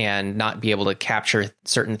spots and not be able to capture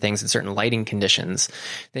certain things in certain lighting conditions,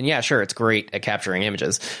 then yeah, sure, it's great at capturing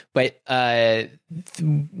images. But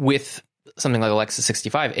with something like Alexa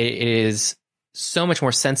 65, it is so much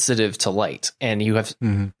more sensitive to light, and you have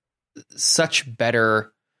such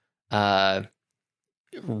better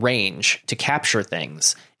range to capture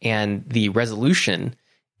things, and the resolution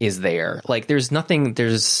is there. Like, there's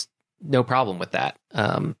no problem with that.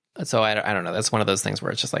 So I don't know. That's one of those things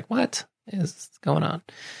where it's just like, what is going on?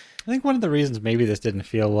 I think one of the reasons maybe this didn't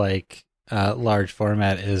feel like large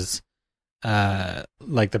format is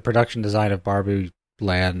like the production design of Barbie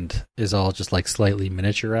Land is all just like slightly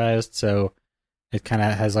miniaturized. So it kind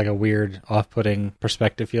of has like a weird off-putting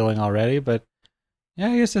perspective feeling already. But yeah,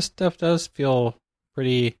 I guess this stuff does feel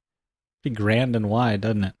pretty grand and wide,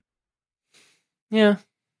 doesn't it? Yeah.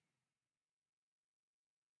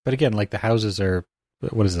 But again, like the houses are,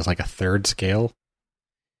 what is this, like a third scale?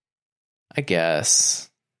 I guess.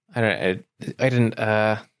 I didn't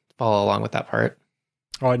follow along with that part.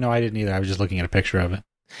 Oh, no, I didn't either. I was just looking at a picture of it.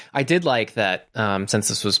 I did like that, since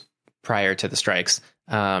this was prior to the strikes,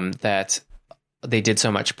 that they did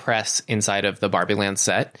so much press inside of the Barbie Land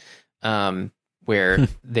set, where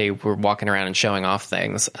they were walking around and showing off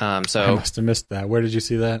things. So I must have missed that. Where did you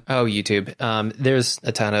see that? Oh, YouTube. There's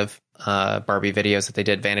a ton of Barbie videos that they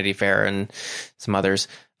did, Vanity Fair and some others.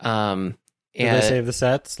 Did they save the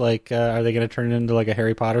sets? Like, are they going to turn it into like a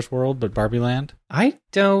Harry Potter's world, but Barbie Land? I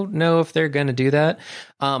don't know if they're going to do that.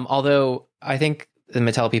 Although I think the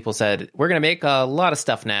Mattel people said, we're going to make a lot of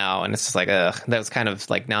stuff now. And it's just like, that was kind of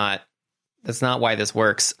like that's not why this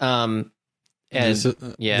works. Like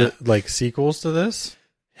sequels to this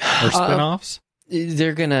or spin-offs?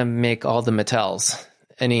 They're going to make all the Mattels.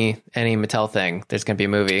 Any Mattel thing, there's going to be a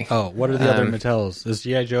movie. Oh, what are the other Mattels? Is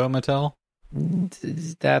G.I. Joe a Mattel?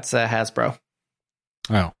 That's a Hasbro.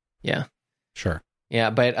 Oh. Yeah. Sure.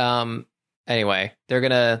 Yeah, but anyway, they're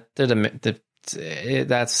the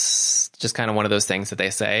that's just kind of one of those things that they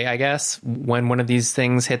say, I guess, when one of these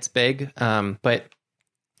things hits big. But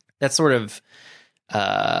that's sort of,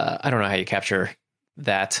 I don't know how you capture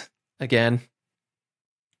that again,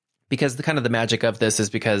 because the magic of this is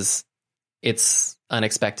because it's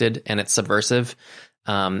unexpected and it's subversive,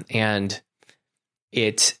 and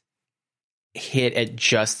it hit at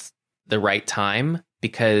just the right time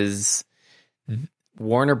because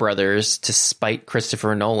Warner Brothers, to spite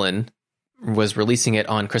Christopher Nolan, was releasing it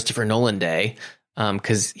on Christopher Nolan Day,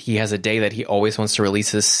 because he has a day that he always wants to release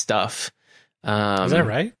his stuff. Is that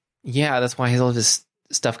right? Yeah, that's why all of his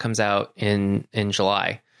stuff comes out in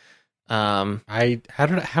July. How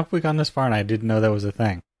have we gone this far and I didn't know that was a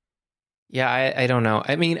thing? Yeah, I don't know.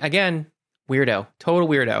 I mean, again, weirdo, total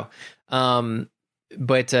weirdo.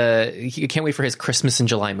 But you can't wait for his Christmas in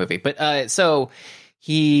July movie. But so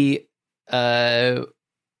he comes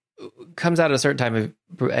out at a certain time of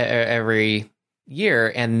every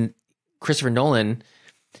year, and Christopher Nolan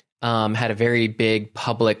had a very big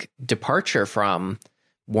public departure from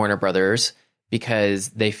Warner Brothers because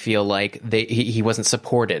they feel like he wasn't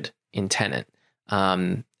supported in Tenet.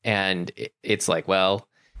 And it's like, well,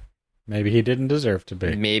 maybe he didn't deserve to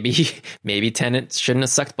be. Maybe Tenet shouldn't have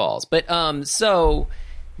sucked balls. But so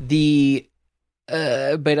the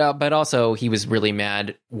but also he was really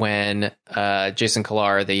mad when Jason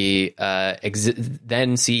Kilar, the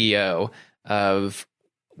then CEO of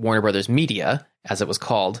Warner Brothers Media, as it was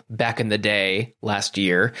called back in the day last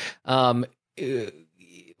year,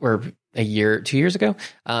 or a year, 2 years ago,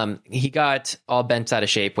 he got all bent out of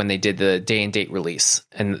shape when they did the day and date release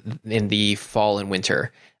in the fall and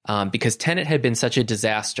winter. Because Tenet had been such a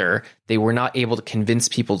disaster, they were not able to convince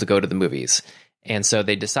people to go to the movies. And so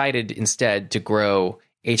they decided instead to grow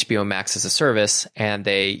HBO Max as a service, and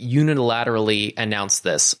they unilaterally announced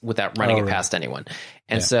this without running it past anyone.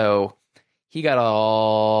 And so he got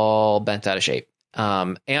all bent out of shape.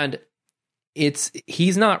 And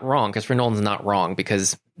he's not wrong, because Nolan's not wrong,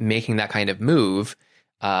 because making that kind of move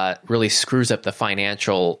really screws up the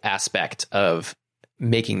financial aspect of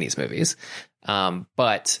making these movies.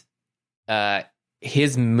 But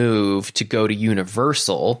his move to go to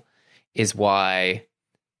Universal is why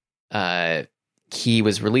he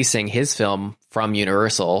was releasing his film from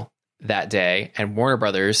Universal that day, and Warner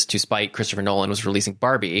Brothers, to spite Christopher Nolan, was releasing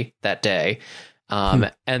Barbie that day.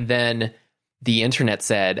 And then the internet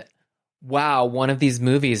said, wow, one of these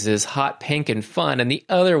movies is hot pink and fun, and the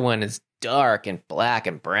other one is dark and black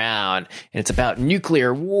and brown, and it's about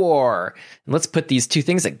nuclear war, and let's put these two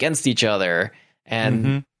things against each other.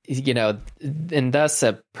 And and thus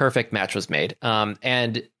a perfect match was made.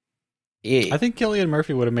 And I think Cillian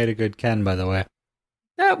Murphy would have made a good Ken, by the way.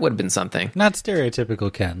 That would have been something. Not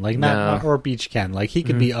stereotypical Ken, like not or beach Ken, like he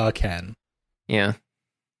could be a Ken. Yeah.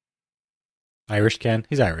 Irish Ken.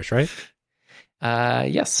 He's Irish, right?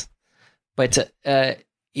 Yes. But I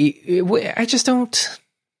just don't.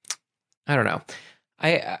 I don't know.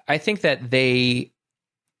 I think that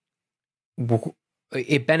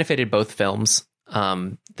it benefited both films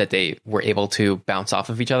that they were able to bounce off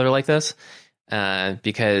of each other like this,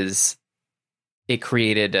 because it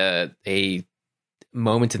created a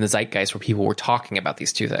moment in the zeitgeist where people were talking about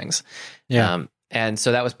these two things. Yeah. And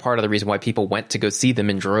so that was part of the reason why people went to go see them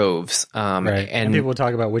in droves. Right. And people would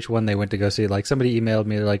talk about which one they went to go see. Like somebody emailed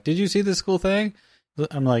me, they're like, did you see this cool thing?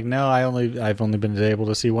 I'm like, no, I've only been able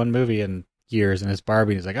to see one movie in years, and it's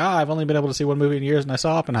Barbie. He's like, I've only been able to see one movie in years, and I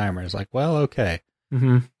saw Oppenheimer. It's like, well, okay.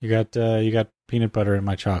 Mm-hmm. You got peanut butter in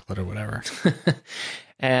my chocolate or whatever.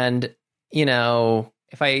 And,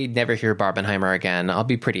 if I never hear Barbenheimer again, I'll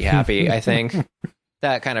be pretty happy, I think.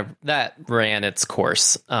 That ran its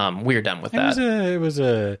course. We're done with that.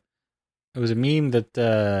 It was a meme that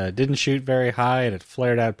didn't shoot very high, and it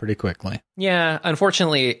flared out pretty quickly. Yeah,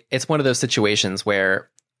 unfortunately, it's one of those situations where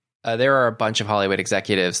there are a bunch of Hollywood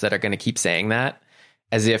executives that are going to keep saying that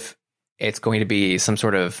as if it's going to be some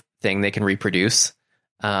sort of thing they can reproduce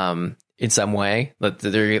in some way. That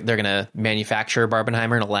they're going to manufacture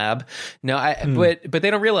Barbenheimer in a lab. No, but they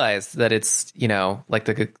don't realize that it's like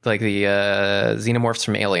the xenomorphs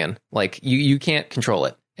from Alien. Like you can't control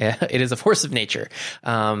it. It is a force of nature.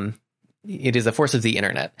 It is a force of the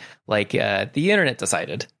internet. Like the internet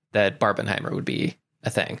decided that Barbenheimer would be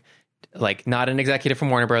a thing. Like not an executive from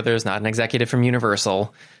Warner Brothers, not an executive from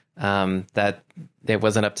Universal. That it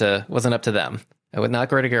wasn't up to them. It was not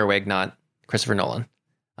Greta Gerwig, not Christopher Nolan.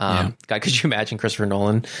 God, could you imagine Christopher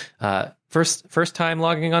Nolan first time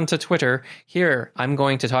logging onto Twitter? Here, I'm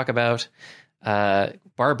going to talk about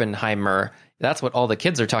Barbenheimer. That's what all the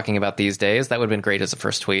kids are talking about these days. That would have been great as a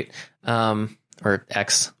first tweet, or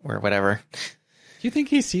X or whatever. Do you think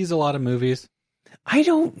he sees a lot of movies? I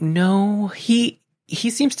don't know. He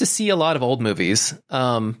seems to see a lot of old movies,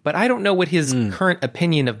 but I don't know what his current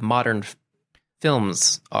opinion of modern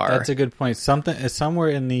films are. That's a good point. Somewhere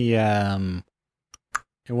in the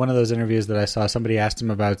in one of those interviews that I saw, somebody asked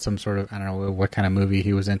him about some sort of, I don't know what kind of movie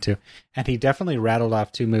he was into, and he definitely rattled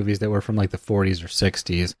off 2 movies that were from like the 40s or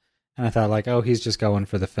 60s. And I thought like, oh, he's just going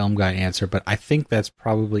for the film guy answer, but I think that's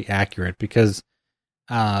probably accurate because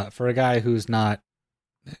for a guy who's not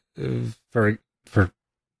for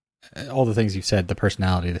all the things you said, the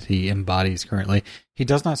personality that he embodies currently, he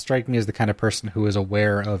does not strike me as the kind of person who is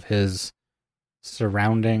aware of his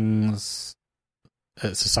surroundings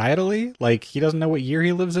societally. Like, he doesn't know what year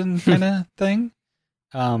he lives in, kind of thing.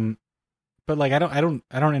 But like, I don't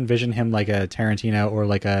envision him like a Tarantino or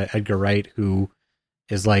like a Edgar Wright, who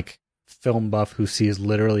is like film buff, who sees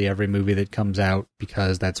literally every movie that comes out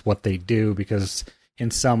because that's what they do, because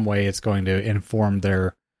in some way it's going to inform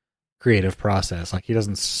their creative process. Like, he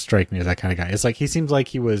doesn't strike me as that kind of guy. It's like he seems like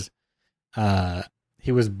he was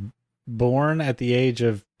born at the age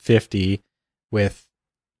of 50 with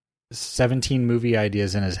 17 movie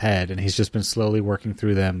ideas in his head, and he's just been slowly working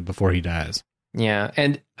through them before he dies. Yeah,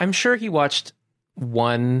 and I'm sure he watched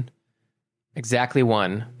exactly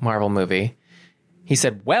one Marvel movie. He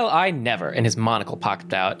said, "Well, I never," and his monocle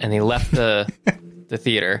popped out, and he left the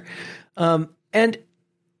theater. And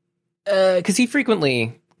because he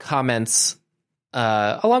frequently comments,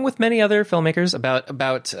 along with many other filmmakers,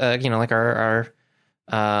 about like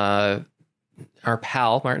our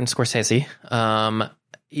pal Martin Scorsese.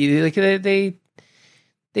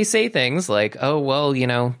 They say things like, "Oh, well,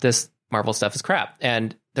 this Marvel stuff is crap,"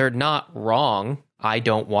 and they're not wrong. I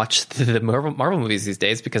don't watch the Marvel movies these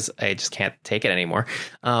days because I just can't take it anymore.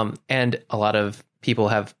 And a lot of people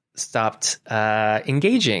have stopped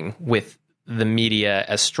engaging with the media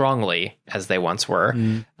as strongly as they once were.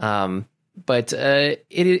 But it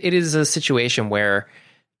is a situation where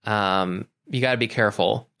you got to be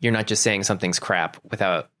careful. You're not just saying something's crap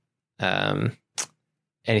without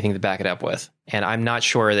anything to back it up with. And I'm not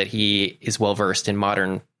sure that he is well versed in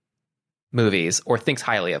modern movies or thinks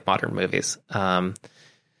highly of modern movies. I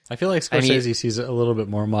feel like Scorsese sees a little bit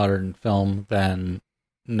more modern film than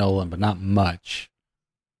Nolan, but not much.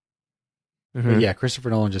 But yeah,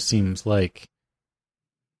 Christopher Nolan just seems like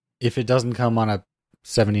if it doesn't come on a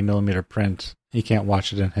 70 millimeter print, he can't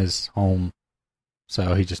watch it in his home.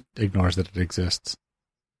 So he just ignores that it exists.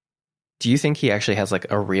 Do you think he actually has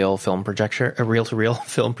like a reel to reel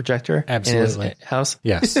film projector? Absolutely. In his house?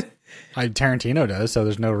 Yes. Tarantino does, so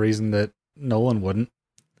there's no reason that Nolan wouldn't.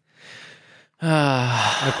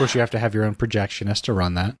 And of course, you have to have your own projectionist to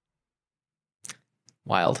run that.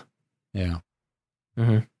 Wild. Yeah.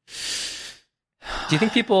 Mm-hmm. Do you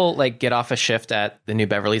think people like get off a shift at the New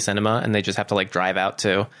Beverly Cinema and they just have to like drive out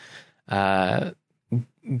to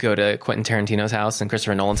go to Quentin Tarantino's house and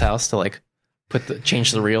Christopher Nolan's house to like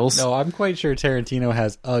change the reels? No, I'm quite sure Tarantino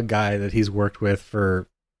has a guy that he's worked with for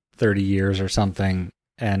 30 years or something,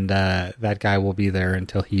 and that guy will be there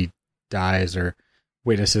until he dies or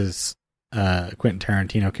witnesses Quentin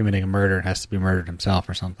Tarantino committing a murder and has to be murdered himself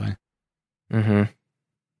or something. Mm-hmm.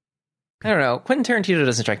 I don't know. Quentin Tarantino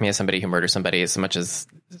doesn't strike me as somebody who murders somebody as much as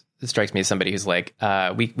it strikes me as somebody who's like,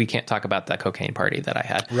 we can't talk about that cocaine party that I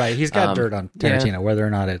had. Right. He's got dirt on Tarantino, whether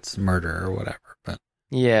or not it's murder or whatever. But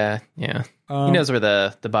yeah. He knows where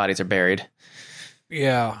the bodies are buried.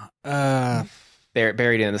 Yeah.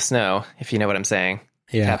 Buried in the snow, if you know what I'm saying.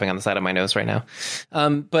 Yeah. Tapping on the side of my nose right now.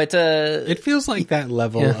 But it feels like that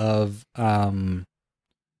level of I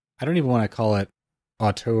don't even want to call it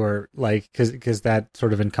auteur, like, because that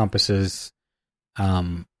sort of encompasses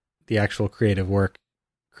the actual creative work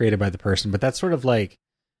created by the person, but that's sort of like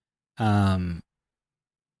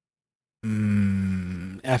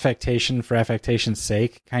affectation for affectation's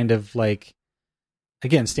sake, kind of like,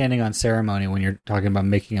 again, standing on ceremony when you're talking about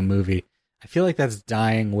making a movie. I feel like that's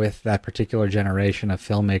dying with that particular generation of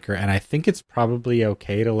filmmaker, and I think it's probably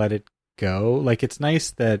okay to let it go. Like, it's nice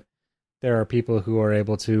that there are people who are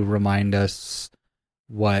able to remind us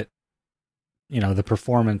what, the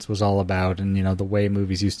performance was all about, and, the way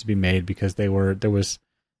movies used to be made, because there was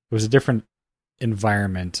a different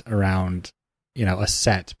environment around, a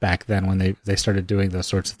set back then when they started doing those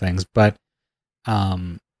sorts of things. But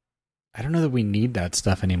I don't know that we need that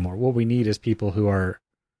stuff anymore. What we need is people who are,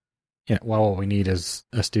 what we need is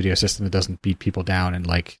a studio system that doesn't beat people down and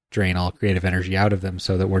like drain all creative energy out of them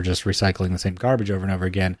so that we're just recycling the same garbage over and over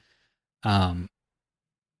again. Greta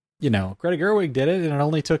Gerwig did it, and it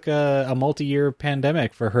only took a multi-year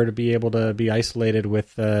pandemic for her to be able to be isolated with,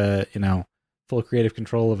 full creative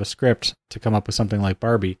control of a script to come up with something like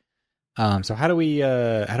Barbie. So how do we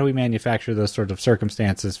manufacture those sort of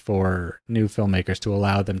circumstances for new filmmakers to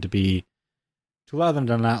allow them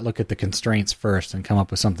to not look at the constraints first and come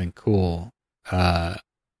up with something cool,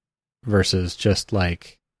 versus just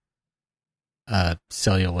like a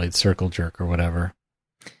celluloid circle jerk or whatever?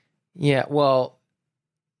 Yeah, well,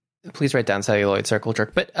 please write down celluloid circle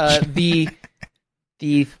jerk. But the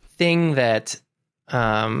thing that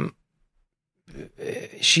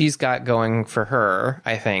she's got going for her,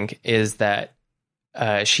 I think, is that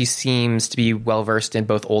she seems to be well versed in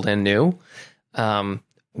both old and new,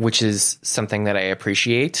 which is something that I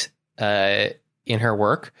appreciate in her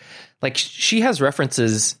work. Like, she has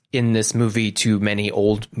references in this movie to many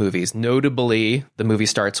old movies. Notably, the movie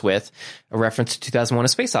starts with a reference to 2001: A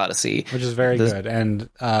Space Odyssey, which is very good and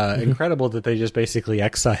incredible that they just basically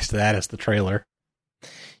excised that as the trailer.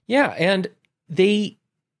 Yeah, and they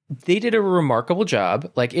did a remarkable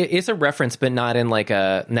job. Like, it's a reference, but not in like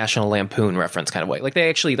a National Lampoon reference kind of way. Like, they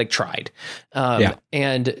actually like tried.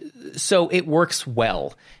 And so it works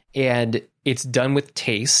well, and it's done with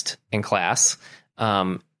taste and class.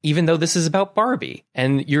 Even though this is about Barbie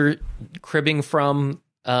and you're cribbing from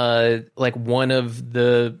like one of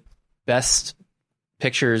the best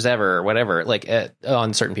pictures ever or whatever, like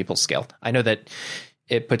on certain people's scale. I know that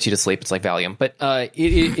it puts you to sleep. It's like Valium, but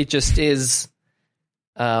it just is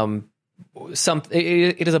it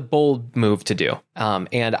is a bold move to do.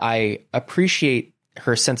 And I appreciate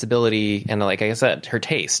her sensibility and, like I said, her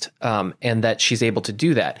taste, and that she's able to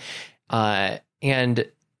do that. And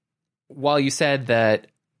while you said that,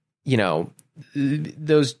 you know,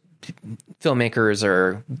 those filmmakers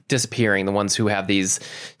are disappearing, the ones who have these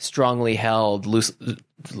strongly held, loose,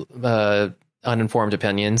 uninformed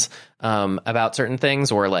opinions about certain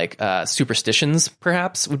things, or like superstitions,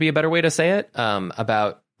 perhaps would be a better way to say it,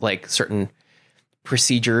 about like certain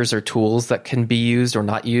procedures or tools that can be used or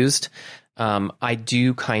not used. I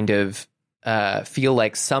do kind of feel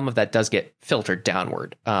like some of that does get filtered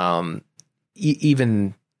downward,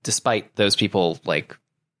 even despite those people like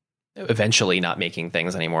eventually not making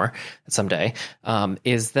things anymore someday,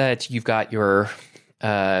 is that you've got your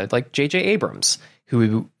like J.J. Abrams,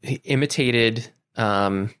 who imitated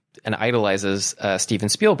and idolizes Steven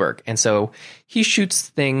Spielberg. And so he shoots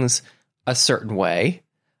things a certain way,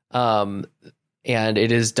 and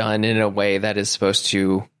it is done in a way that is supposed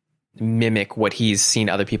to mimic what he's seen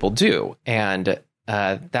other people do. And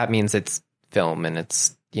that means it's film, and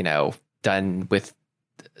it's, you know, done with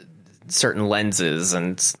certain lenses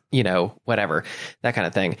and, you know, whatever, that kind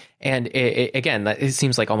of thing. And again, it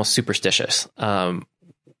seems like almost superstitious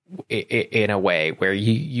in a way where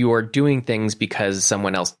you are doing things because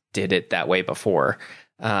someone else did it that way before.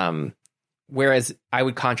 Whereas I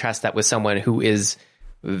would contrast that with someone who is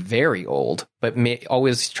very old, but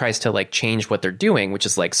always tries to like change what they're doing, which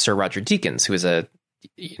is like Sir Roger Deakins, who is a,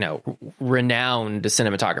 you know, renowned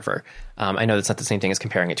cinematographer. I know that's not the same thing as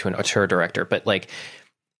comparing it to an auteur director, but like,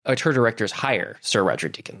 auteur directors hire Sir Roger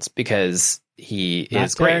Deakins because he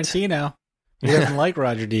is great. Tarantino. He doesn't like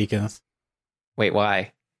Roger Deakins. Wait,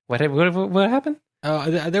 why? What happened? Oh,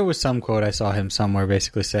 there was some quote I saw him somewhere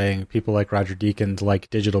basically saying people like Roger Deakins like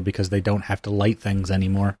digital because they don't have to light things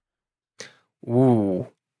anymore. Ooh.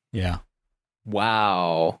 Yeah.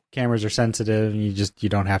 Wow. Cameras are sensitive, and you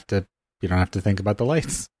don't have to think about the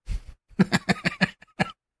lights.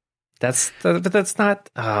 That's not.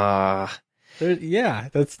 Yeah,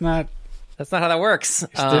 that's not how that works.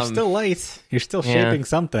 There's still light. You're still shaping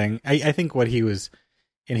something. I think what he was,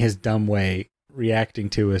 in his dumb way,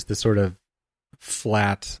 reacting to is the sort of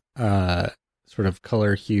flat, sort of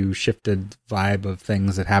color hue shifted vibe of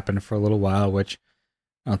things that happened for a little while, which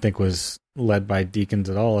I don't think was led by Deakins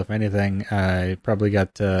at all. If anything, I probably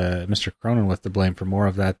got Mr. Cronenweth to blame for more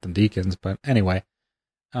of that than Deakins. But anyway,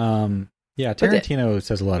 yeah, Tarantino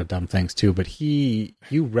says a lot of dumb things too, but you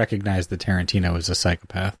recognize that Tarantino is a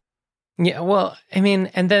psychopath. Yeah, well, I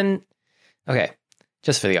mean, and then, okay,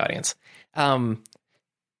 just for the audience,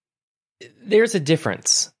 there's a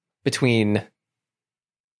difference between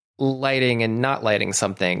lighting and not lighting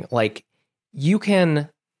something. Like, you can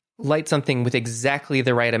light something with exactly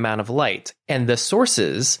the right amount of light, and the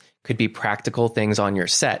sources could be practical things on your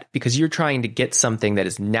set because you're trying to get something that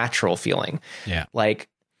is natural feeling. Yeah. Like,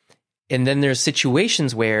 and then there's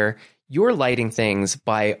situations where you're lighting things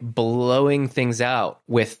by blowing things out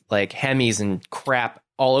with like Hemis and crap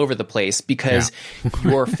all over the place because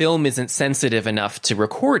your film isn't sensitive enough to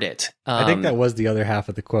record it. I think that was the other half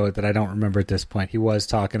of the quote that I don't remember at this point. He was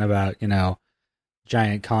talking about, you know,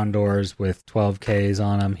 giant condors with 12Ks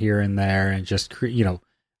on them here and there, and just, you know,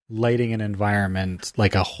 lighting an environment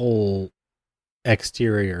like a whole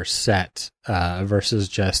exterior set versus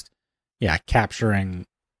just capturing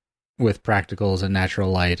with practicals and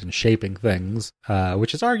natural light and shaping things,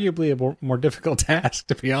 which is arguably a more difficult task,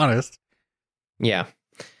 to be honest. Yeah.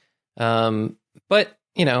 But,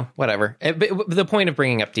 whatever. But the point of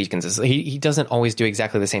bringing up Deakins is he doesn't always do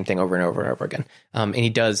exactly the same thing over and over and over again. And he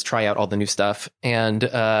does try out all the new stuff. And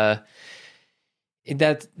that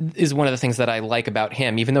is one of the things that I like about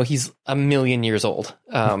him, even though he's a million years old.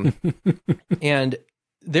 And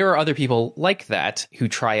there are other people like that who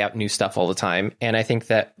try out new stuff all the time. And I think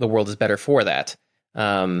that the world is better for that.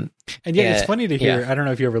 And it's funny to hear. I don't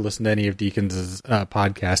know if you ever listened to any of Deakins'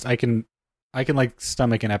 podcast. I can like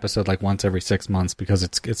stomach an episode like once every 6 months because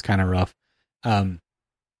it's kind of rough.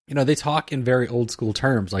 They talk in very old school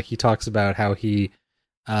terms. Like he talks about how he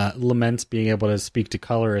laments being able to speak to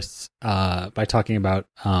colorists by talking about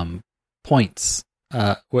points,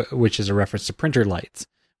 which is a reference to printer lights,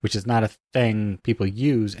 which is not a thing people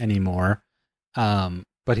use anymore.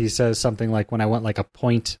 But he says something like, when I want like a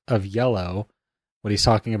point of yellow, what he's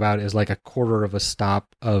talking about is like a quarter of a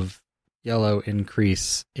stop of yellow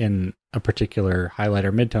increase in a particular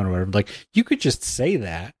highlighter midtone or whatever. Like you could just say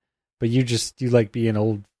that, but you like being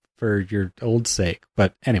old for your old sake.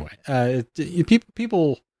 But anyway,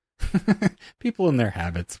 people people in their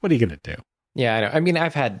habits. What are you going to do? Yeah, I know. I mean,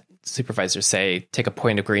 I've had supervisors say, take a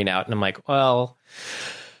point of green out. And I'm like, well,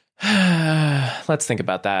 let's think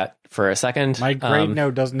about that for a second. My grade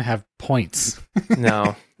note doesn't have points.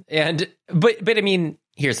 No. But I mean,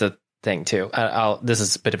 here's the thing too. This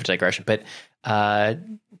is a bit of a digression, but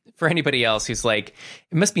for anybody else who's like,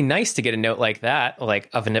 it must be nice to get a note like that, like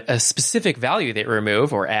of a specific value they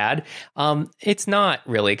remove or add. It's not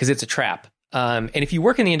really, because it's a trap. And if you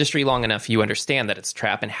work in the industry long enough, you understand that it's a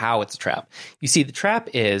trap and how it's a trap. You see, the trap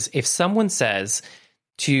is if someone says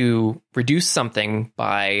to reduce something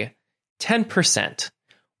by 10%,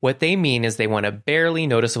 what they mean is they want a barely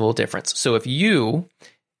noticeable difference. So if you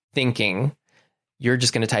thinking you're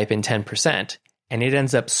just going to type in 10% and it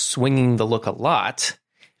ends up swinging the look a lot,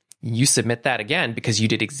 you submit that again because you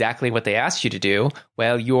did exactly what they asked you to do.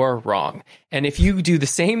 Well, you're wrong. And if you do the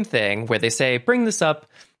same thing where they say, bring this up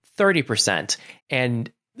 30%,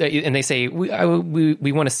 and they say,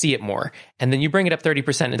 we want to see it more. And then you bring it up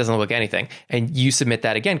 30% and it doesn't look like anything. And you submit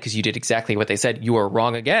that again because you did exactly what they said. You are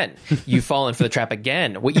wrong again. You've fallen for the trap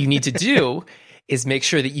again. What you need to do is make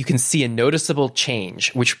sure that you can see a noticeable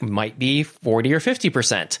change, which might be 40 or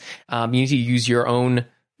 50%. You need to use your own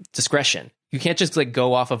discretion. You can't just like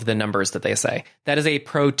go off of the numbers that they say. That is a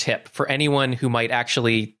pro tip for anyone who might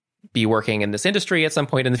actually be working in this industry at some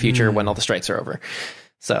point in the future when all the strikes are over.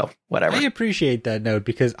 So whatever. I appreciate that note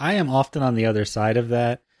because I am often on the other side of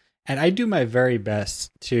that. And I do my very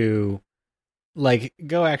best to like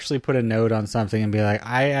go actually put a note on something and be like,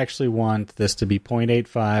 I actually want this to be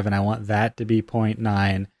 0.85 and I want that to be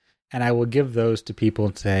 0.9. And I will give those to people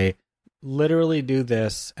and say, literally do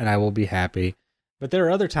this and I will be happy. But there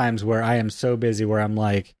are other times where I am so busy where I'm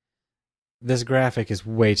like, this graphic is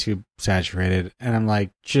way too saturated. And I'm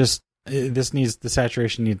like, the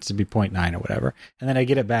saturation needs to be 0.9 or whatever. And then I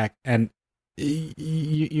get it back and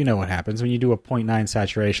you know what happens when you do a 0.9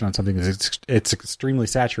 saturation on something that's it's extremely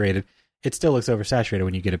saturated. It still looks oversaturated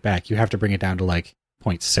when you get it back. You have to bring it down to like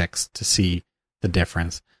 0.6 to see the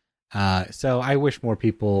difference. So I wish more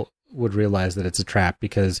people would realize that it's a trap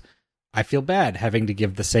because I feel bad having to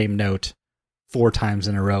give the same note 4 times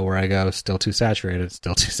in a row where I go, still too saturated,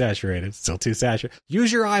 still too saturated, still too saturated. Use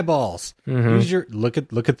your eyeballs. Mm-hmm. Look at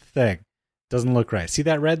the thing. Doesn't look right. See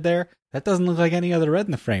that red there? That doesn't look like any other red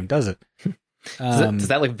in the frame, does it? Does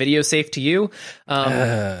that look video safe to you?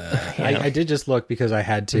 I did just look because I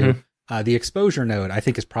had to. Mm-hmm. The exposure node, I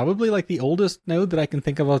think, is probably like the oldest node that I can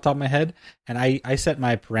think of off the top of my head. And I set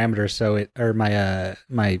my parameters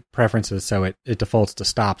my preferences so it defaults to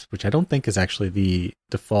stops, which I don't think is actually the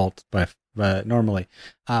default, but normally.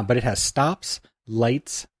 But it has stops,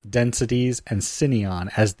 lights, densities, and Cineon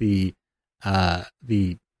as the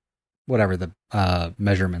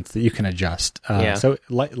measurements that you can adjust. So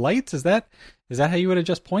lights, is that how you would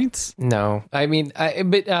adjust points? No, I mean,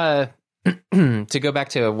 to go back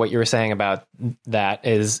to what you were saying about that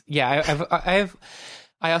is, I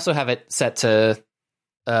also have it set to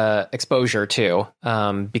exposure too,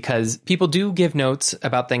 because people do give notes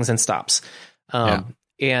about things in stops,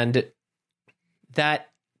 and that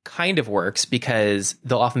kind of works because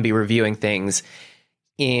they'll often be reviewing things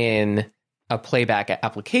in a playback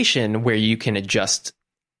application where you can adjust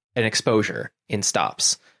an exposure in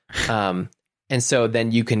stops, and so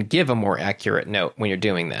then you can give a more accurate note when you're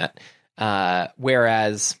doing that.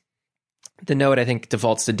 Whereas the node, I think,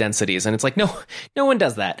 defaults to densities, and it's like, no one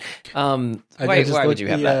does that. Why would you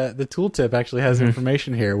have that? The tooltip actually has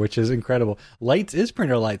information here, which is incredible. Lights is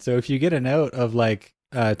printer light, so if you get a note of like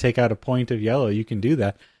take out a point of yellow, you can do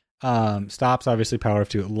that. Stops, obviously, power of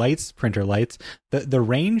 2. Lights, printer lights. The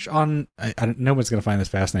range on no one's gonna find this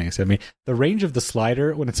fascinating except me. The range of the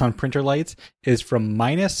slider when it's on printer lights is from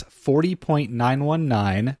minus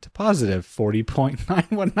 40.919 to positive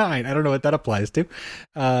 40.919. I don't know what that applies to.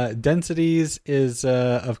 Densities is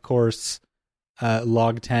of course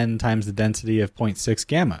log 10 times the density of 0.6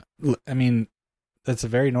 gamma. I mean, that's a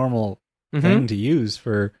very normal thing to use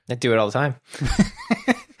for. I do it all the time.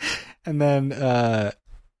 And then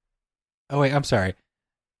oh, wait, I'm sorry.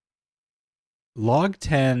 Log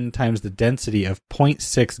 10 times the density of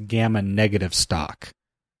 0.6 gamma negative stock.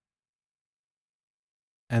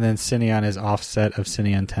 And then Cineon is offset of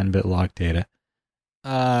Cineon 10-bit log data.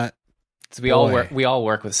 So we all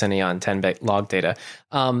work with Cineon 10-bit log data.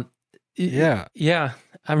 Yeah. Yeah.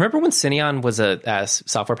 I remember when Cineon was a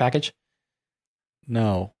software package.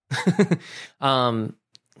 No.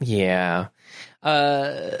 Yeah.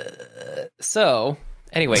 So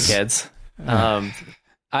anyway, kids.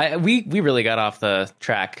 We really got off the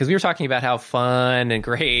track because we were talking about how fun and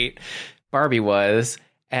great Barbie was,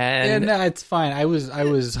 and no, it's fine. I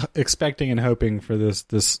was expecting and hoping for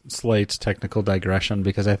this slate's technical digression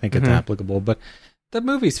because I think it's applicable. But the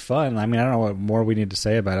movie's fun. I mean, I don't know what more we need to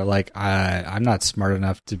say about it. Like, I'm not smart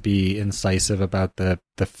enough to be incisive about the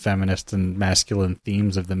feminist and masculine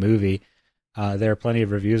themes of the movie. There are plenty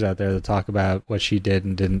of reviews out there that talk about what she did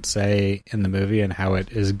and didn't say in the movie and how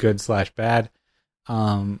it is good/bad.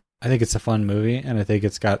 I think it's a fun movie, and I think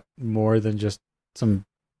it's got more than just some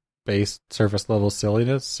base surface level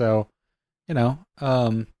silliness. So, if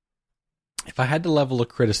I had to level a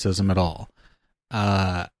criticism at all,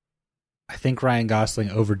 I think Ryan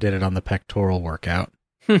Gosling overdid it on the pectoral workout.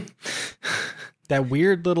 That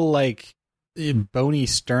weird little bony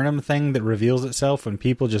sternum thing that reveals itself when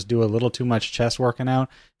people just do a little too much chest working out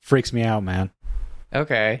freaks me out, man.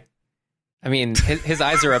 Okay. I mean, his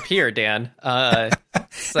eyes are up here, Dan.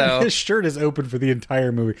 So his shirt is open for the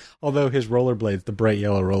entire movie. Although his rollerblades, the bright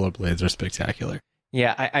yellow rollerblades, are spectacular.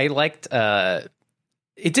 Yeah, I liked.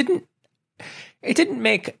 It didn't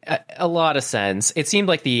make a lot of sense. It seemed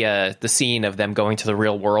like the scene of them going to the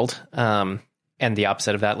real world, and the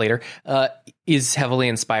opposite of that later, is heavily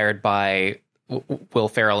inspired by Will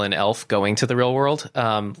Ferrell and Elf going to the real world,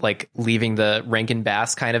 like leaving the Rankin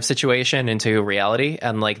Bass kind of situation into reality.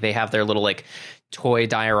 And they have their little toy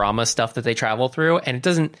diorama stuff that they travel through. And it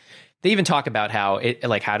doesn't, they even talk about how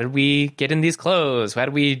how did we get in these clothes? How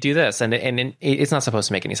did we do this? And it's not supposed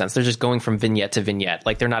to make any sense. They're just going from vignette to vignette.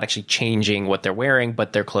 They're not actually changing what they're wearing,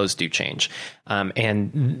 but their clothes do change.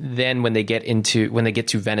 And then when they get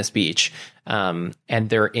to Venice Beach, and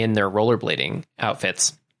they're in their rollerblading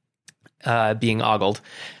outfits, being ogled,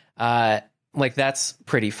 that's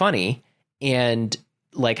pretty funny. And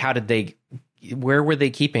where were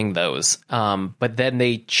they keeping those? But then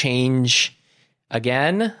they change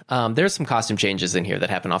again. There's some costume changes in here that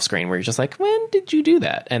happen off screen where you're just like, when did you do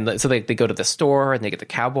that? And so they go to the store and they get the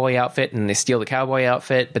cowboy outfit and they steal the cowboy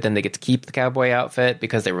outfit, but then they get to keep the cowboy outfit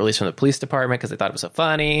because they were released from the police department because they thought it was so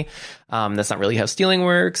funny. That's not really how stealing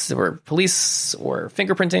works, or police or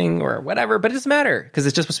fingerprinting or whatever, but it doesn't matter because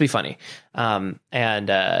it's just supposed to be funny. And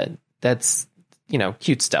that's,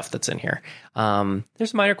 cute stuff that's in here.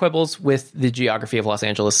 There's minor quibbles with the geography of Los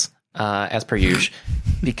Angeles, as per usual,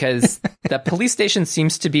 because the police station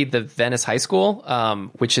seems to be the Venice High School,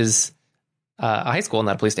 which is a high school,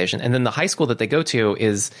 not a police station. And then the high school that they go to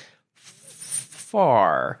is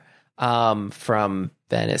far from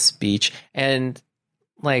Venice Beach. And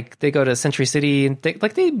they go to Century City and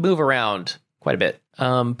they move around quite a bit.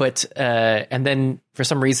 And then for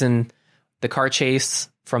some reason, the car chase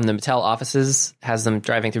from the Mattel offices has them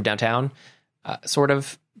driving through downtown, sort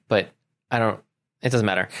of, but it doesn't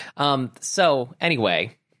matter. So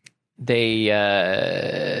anyway, they,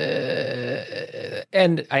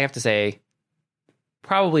 and I have to say,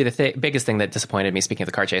 probably the biggest thing that disappointed me, speaking of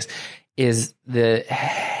the car chase, is the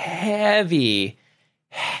heavy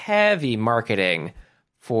marketing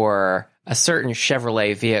for a certain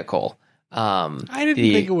Chevrolet vehicle. I didn't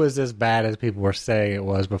think it was as bad as people were saying it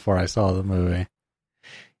was before I saw the movie.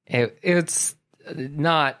 It's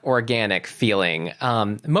not organic feeling,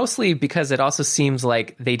 mostly because it also seems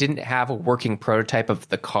like they didn't have a working prototype of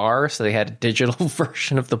the car, so they had a digital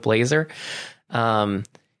version of the Blazer. It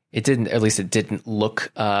didn't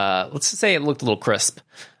look, let's just say it looked a little crisp.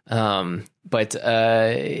 Yeah.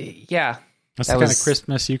 That's the kind of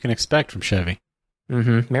crispness you can expect from Chevy.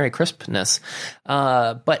 Mm-hmm, Merry crispness.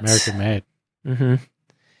 But American made. Mm-hmm.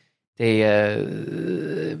 They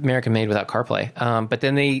American Made without CarPlay. But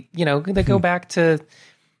then they go back to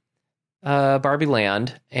Barbie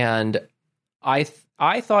Land, and I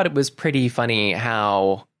thought it was pretty funny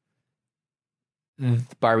how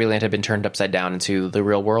Barbie Land had been turned upside down into the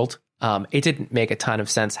real world. It didn't make a ton of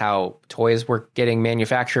sense how toys were getting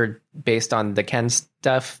manufactured based on the Ken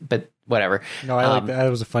stuff, but whatever. No, I like that. It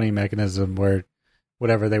was a funny mechanism where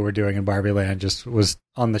whatever they were doing in Barbie Land just was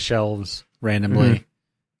on the shelves randomly.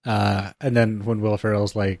 And then when Will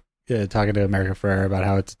Ferrell's like talking to America Ferrera about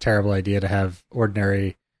how it's a terrible idea to have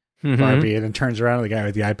ordinary Barbie, and then turns around and the guy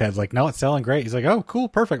with the iPad's like, no, it's selling great. He's like, oh, cool,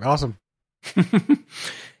 perfect, awesome.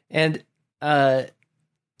 And but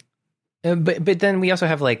then we also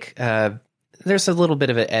have like there's a little bit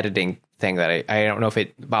of an editing thing that I don't know if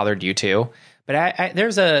it bothered you too, but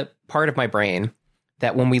there's a part of my brain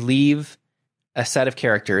that when we leave a set of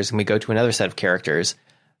characters and we go to another set of characters,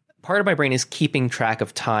 part of my brain is keeping track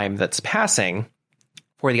of time that's passing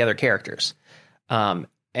for the other characters.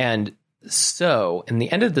 And so in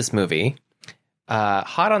the end of this movie,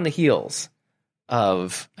 hot on the heels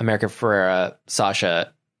of America Ferrera,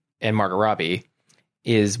 Sasha, and Margot Robbie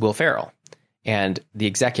is Will Ferrell and the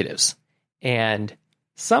executives. And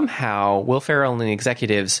somehow Will Ferrell and the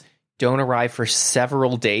executives don't arrive for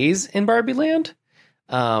several days in Barbie Land.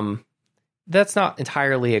 That's not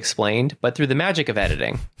entirely explained, but through the magic of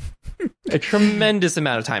editing, a tremendous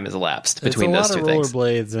amount of time has elapsed between those two things. It's a lot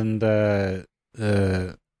of rollerblades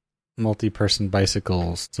and multi-person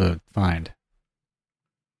bicycles to find.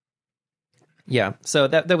 Yeah, so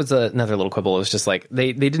that was another little quibble. It was just like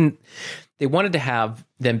they wanted to have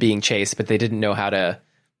them being chased, but they didn't know how to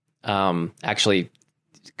actually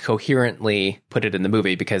coherently put it in the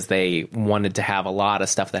movie because they wanted to have a lot of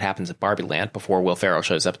stuff that happens at Barbie Land before Will Ferrell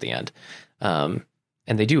shows up at the end. And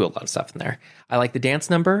they do a lot of stuff in there. I like the dance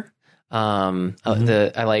number. I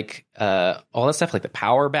like all that stuff, like the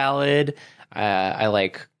power ballad. I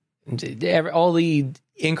like all the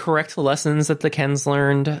incorrect lessons that the Kens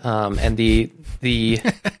learned. And the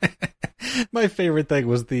my favorite thing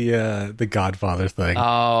was the Godfather thing.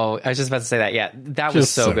 Oh, I was just about to say that. Yeah, that was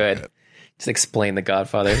so good. Just explain the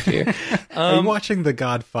Godfather to you. Are you watching the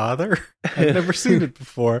Godfather? I've never seen it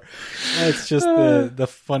before. It's just the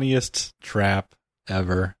funniest trap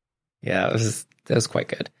ever. Yeah, that was quite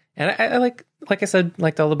good. And I like I said,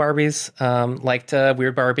 liked all the Barbies. Liked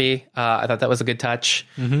Weird Barbie. I thought that was a good touch.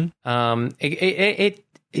 Mm-hmm.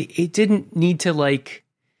 It didn't need to like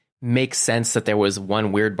make sense that there was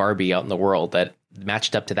one weird Barbie out in the world that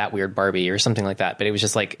matched up to that weird Barbie or something like that. But it was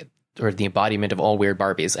just like, or the embodiment of all weird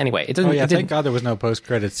Barbies. Anyway, it didn't. Thank God there was no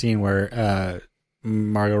post-credit scene where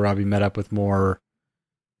Margot Robbie met up with more.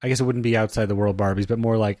 I guess it wouldn't be outside the world Barbies, but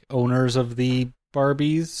more like owners of the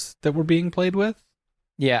Barbies that were being played with.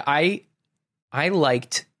 Yeah, I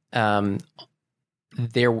liked I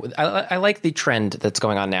like the trend that's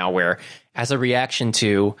going on now, where as a reaction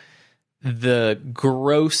to the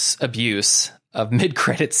gross abuse of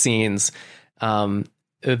mid-credit scenes,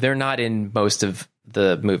 they're not in most of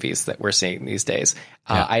the movies that we're seeing these days.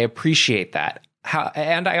 Yeah. I appreciate that.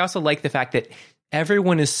 And I also like the fact that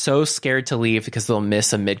everyone is so scared to leave because they'll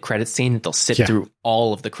miss a mid-credit scene that they'll sit through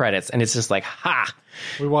all of the credits. And it's just like, ha!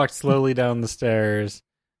 We walked slowly down the stairs,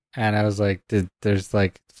 and I was like, there's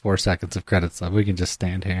like 4 seconds of credits left. We can just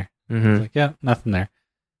stand here. Mm-hmm. I was like, yeah, nothing there.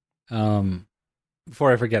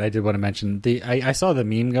 Before I forget, I did want to mention I saw the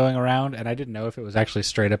meme going around, and I didn't know if it was actually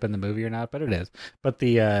straight up in the movie or not, but it is. But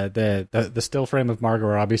the still frame of Margot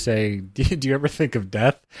Robbie saying, "Do you ever think of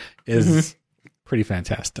death?" is pretty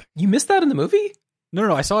fantastic. You missed that in the movie?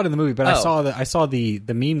 No, I saw it in the movie, but I saw the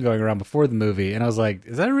meme going around before the movie, and I was like,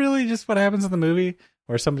 is that really just what happens in the movie,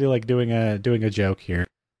 or is somebody like doing a joke here?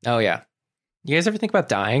 Oh yeah. You guys ever think about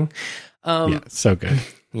dying? Yeah, it's so good.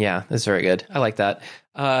 Yeah, it's very good. I like that.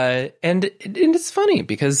 And it's funny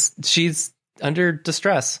because she's under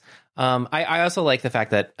distress. I also like the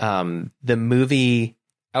fact that the movie,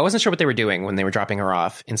 I wasn't sure what they were doing when they were dropping her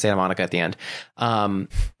off in Santa Monica at the end.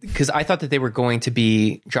 Because I thought that they were going to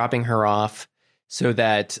be dropping her off so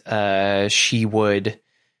that she would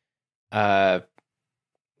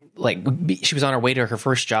she was on her way to her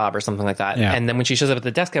first job or something like that. Yeah. And then when she shows up at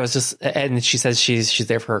the desk, and she says she's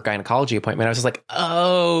there for her gynecology appointment. I was just like,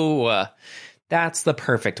 oh, that's the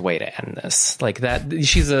perfect way to end this. Like that,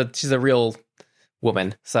 she's a real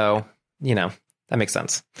woman. So, that makes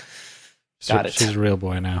sense. Got it. She's a real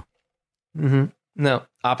boy now. Mm-hmm. No,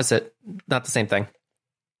 opposite. Not the same thing.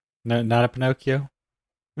 No, not a Pinocchio?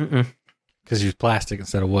 Mm-mm. Because she's plastic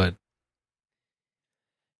instead of wood.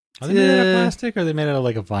 Are they made out of plastic, or are they made out of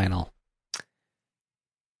like a vinyl?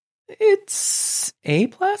 It's a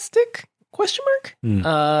plastic? ? Question mark? Did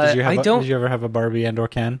you ever have a Barbie and or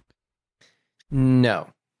Ken? No.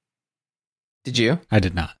 Did you? I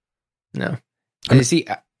did not. No. See,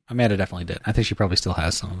 Amanda definitely did. I think she probably still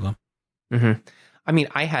has some of them. Mm-hmm. I mean,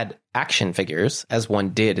 I had action figures, as one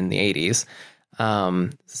did in the 80s,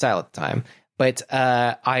 style at the time. But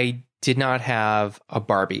I did not have a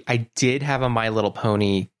Barbie. I did have a My Little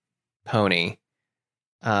Pony at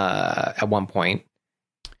one point.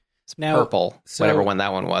 It's purple, whatever one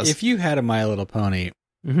that one was. If you had a My Little Pony,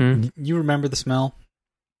 you remember the smell?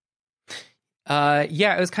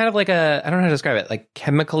 Yeah, it was kind of like I don't know how to describe it, like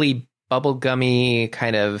chemically bubblegummy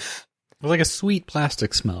kind of. It was like a sweet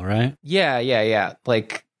plastic smell, right? Yeah.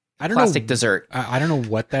 Like I don't plastic know, dessert. I don't know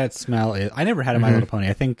what that smell is. I never had a My Little Pony.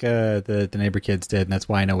 I think the neighbor kids did, and that's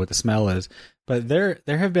why I know what the smell is. But there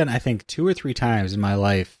have been, I think, 2 or 3 times in my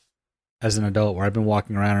life as an adult where I've been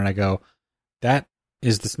walking around and I go, that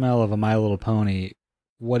is the smell of a My Little Pony.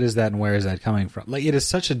 What is that and where is that coming from? Like, it is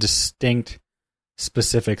such a distinct,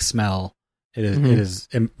 specific smell. It is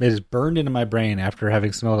burned into my brain after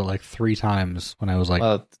having smelled it like 3 times when I was like,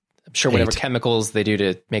 well, I'm sure whatever 8. chemicals they do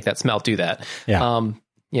to make that smell do that. Yeah.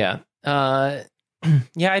 Yeah. Yeah,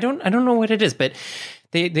 I don't know what it is, but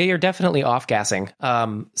they are definitely off-gassing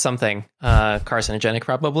something carcinogenic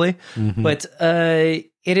probably. But it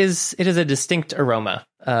is a distinct aroma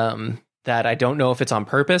that I don't know if it's on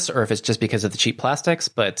purpose or if it's just because of the cheap plastics,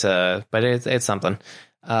 but it's something.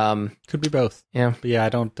 Could be both. Yeah. But yeah, I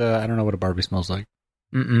don't know what a Barbie smells like.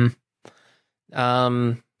 Yeah.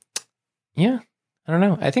 I don't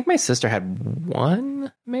know. I think my sister had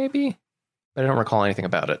one, maybe, but I don't recall anything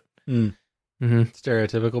about it.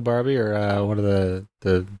 Stereotypical Barbie or one of the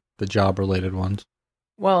job related ones?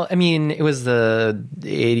 Well, I mean, it was the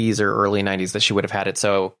 80s or early 90s that she would have had it,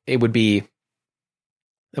 so it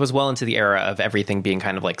was well into the era of everything being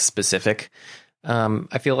kind of like specific.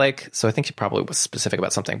 I feel like, so I think she probably was specific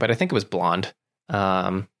about something, but I think it was blonde.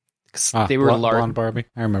 They were blonde Barbie.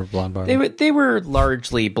 I remember blonde Barbie. They were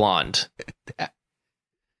largely blonde.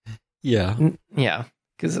 Yeah,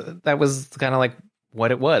 because that was kind of like what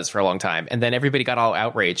it was for a long time, and then everybody got all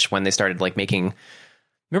outraged when they started like making.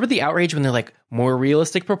 Remember the outrage when they're like more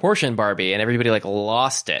realistic proportion Barbie, and everybody like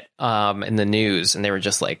lost it in the news, and they were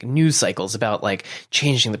just like news cycles about like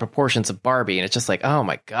changing the proportions of Barbie, and it's just like, oh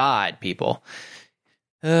my god, people,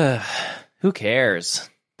 who cares?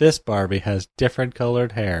 This Barbie has different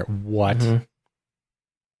colored hair. What?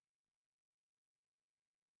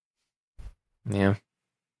 Yeah.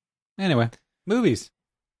 Anyway, movies.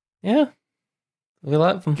 Yeah, we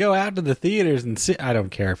love them. Go out to the theaters and see. I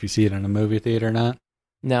don't care if you see it in a movie theater or not.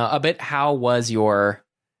 Now, but how was your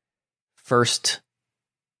first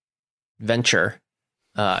venture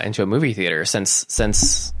into a movie theater since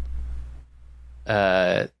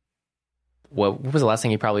what was the last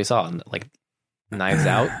thing you probably saw? Like Knives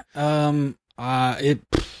Out? I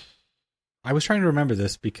was trying to remember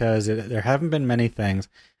this because there haven't been many things.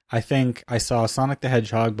 I think I saw Sonic the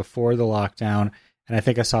Hedgehog before the lockdown, and I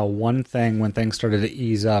think I saw one thing when things started to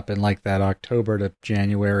ease up in like that October to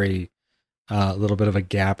January. A little bit of a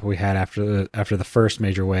gap we had after the first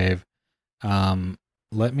major wave.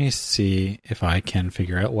 Let me see if I can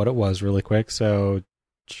figure out what it was really quick. So,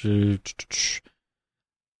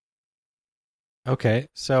 okay,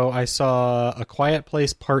 so I saw A Quiet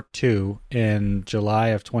Place Part 2 in July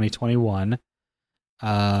of 2021.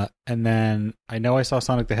 And then I know I saw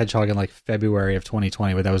Sonic the Hedgehog in like February of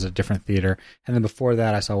 2020, but that was a different theater. And then before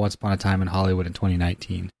that, I saw Once Upon a Time in Hollywood in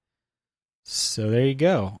 2019. So there you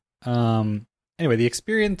go. Anyway, the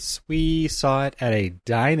experience, we saw it at a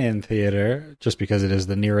dine-in theater, just because it is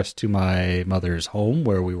the nearest to my mother's home,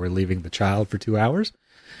 where we were leaving the child for 2 hours.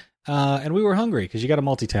 And we were hungry, because you got to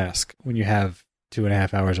multitask when you have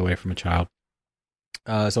 2.5 hours away from a child.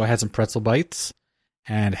 So I had some pretzel bites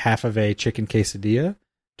and half of a chicken quesadilla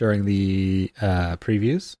during the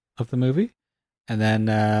previews of the movie. And then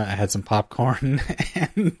I had some popcorn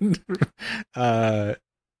and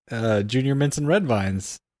Junior Mints and Red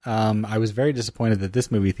Vines. I was very disappointed that this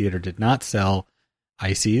movie theater did not sell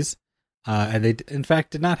ices. And they, in fact,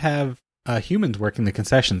 did not have humans working the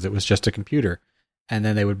concessions. It was just a computer. And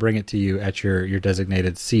then they would bring it to you at your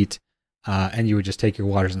designated seat. And you would just take your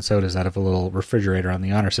waters and sodas out of a little refrigerator on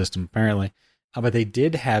the honor system, apparently. But they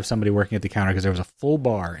did have somebody working at the counter because there was a full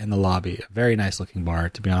bar in the lobby. A very nice looking bar,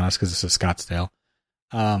 to be honest, because it's a Scottsdale.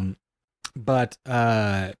 But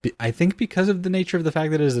I think because of the nature of the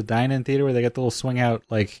fact that it is a dine-in theater where they get the little swing out,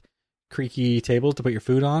 like, creaky tables to put your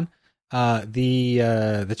food on,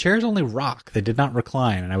 the chairs only rock. They did not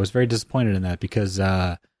recline, and I was very disappointed in that because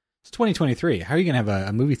it's 2023. How are you going to have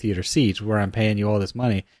a movie theater seat where I'm paying you all this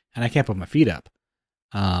money and I can't put my feet up?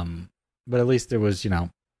 but at least there was,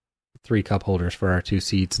 3 cup holders for our 2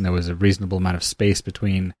 seats, and there was a reasonable amount of space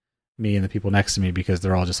between me and the people next to me because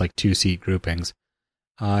they're all just like 2-seat groupings.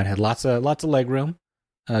 It had lots of leg room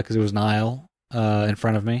because it was an aisle in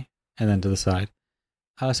front of me and then to the side.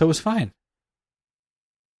 So it was fine.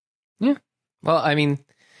 Yeah. Well, I mean,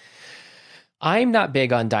 I'm not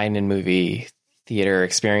big on dine-in movie theater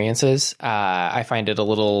experiences. I find it a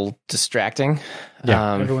little distracting.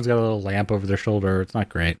 Yeah, everyone's got a little lamp over their shoulder. It's not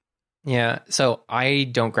great. Yeah, so I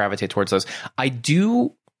don't gravitate towards those. I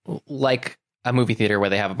do like a movie theater where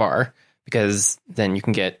they have a bar because then you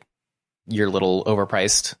can get your little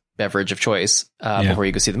overpriced beverage of choice before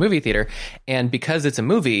you go see the movie theater. And because it's a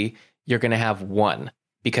movie, you're going to have one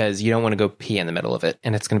because you don't want to go pee in the middle of it.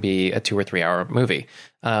 And it's going to be a 2 or 3 hour movie.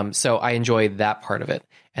 So I enjoy that part of it.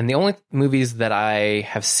 And the only movies that I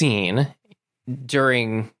have seen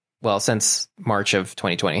since March of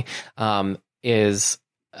 2020 is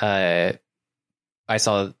I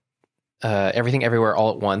saw Everything Everywhere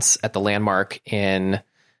All at Once at the Landmark in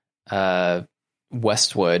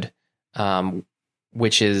Westwood,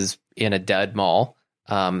 which is in a dead mall.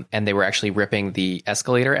 And they were actually ripping the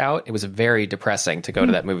escalator out. It was very depressing to go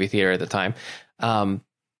to that movie theater at the time. And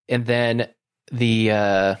then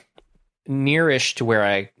the nearish to where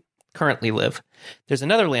I currently live, there's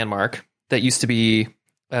another Landmark that used to be,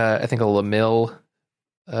 I think, a LaMille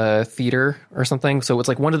theater or something. So it's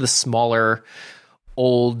like one of the smaller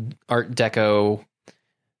old Art Deco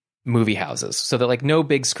movie houses. So they're like no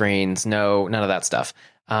big screens, none of that stuff.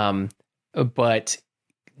 But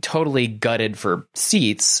totally gutted for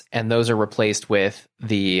seats, and those are replaced with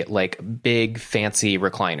the like big fancy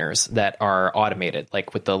recliners that are automated,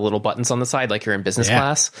 like with the little buttons on the side, like you're in business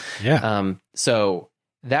class. Yeah. So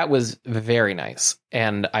that was very nice.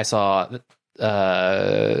 And I saw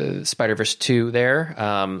Spider-Verse 2 there,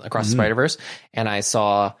 Across the Spider-Verse, and I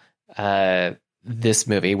saw this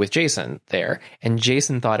movie with Jason there, and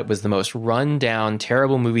Jason thought it was the most run-down,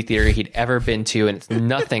 terrible movie theater he'd ever been to, and it's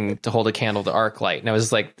nothing to hold a candle to ArcLight. And I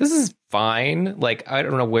was like, this is fine. Like, I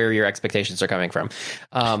don't know where your expectations are coming from.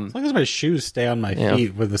 As long as my shoes stay on my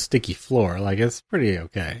feet with a sticky floor, like, it's pretty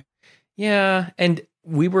okay. Yeah, and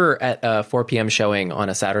we were at a 4 p.m. showing on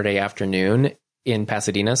a Saturday afternoon in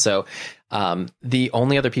Pasadena, so the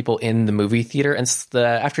only other people in the movie theater, and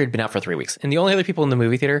after it'd been out for 3 weeks, and the only other people in the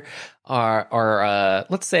movie theater are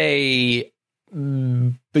let's say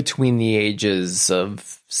between the ages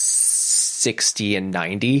of 60 and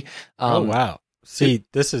 90. Oh wow! See,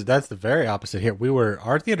 that's the very opposite here.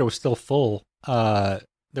 Our theater was still full. There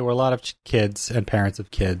were a lot of kids and parents of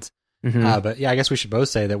kids. Mm-hmm. But yeah, I guess we should both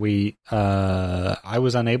say that I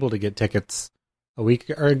was unable to get tickets a week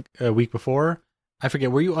before. I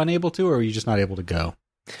forget, were you unable to, or were you just not able to go?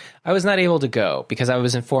 I was not able to go because I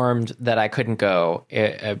was informed that I couldn't go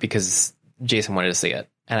because Jason wanted to see it.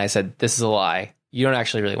 And I said, this is a lie. You don't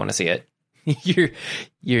actually really want to see it.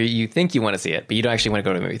 You think you want to see it, but you don't actually want to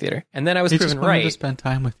go to the movie theater. And then I was proven right. To spend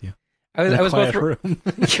time with you. I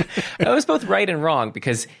was both right and wrong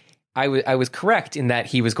because I was correct in that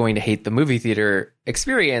he was going to hate the movie theater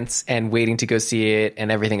experience and waiting to go see it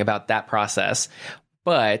and everything about that process.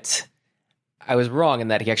 But I was wrong in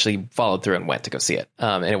that he actually followed through and went to go see it.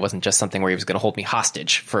 And it wasn't just something where he was going to hold me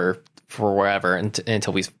hostage for wherever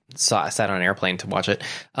until we sat on an airplane to watch it.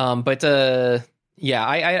 But yeah,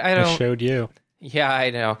 I don't. I showed you. Yeah,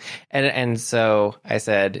 I know. And so I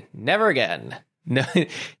said, never again.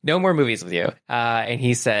 No more movies with you. And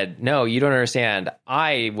he said, no, you don't understand.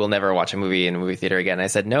 I will never watch a movie in a movie theater again. I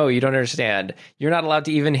said, no, you don't understand. You're not allowed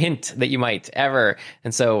to even hint that you might ever.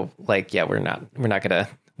 And so like, yeah, we're not going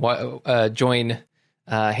to join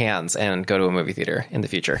hands and go to a movie theater in the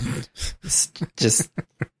future. Just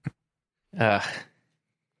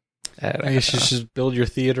you should just build your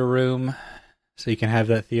theater room so you can have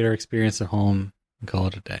that theater experience at home and call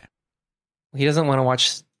it a day. He doesn't want to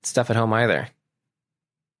watch stuff at home either.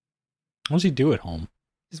 What does he do at home?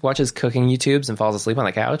 He just watches cooking YouTubes and falls asleep on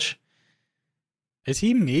the couch. Is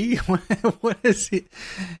he me? What is he?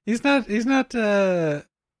 He's not.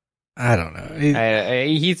 I don't know.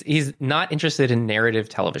 He's not interested in narrative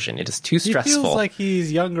television. It is too stressful. He feels like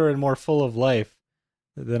he's younger and more full of life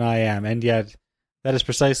than I am, and yet that is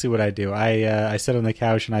precisely what I do. I sit on the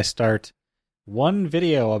couch and I start one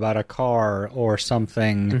video about a car or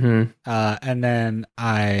something, and then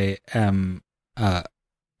I am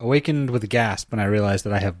awakened with a gasp when I realize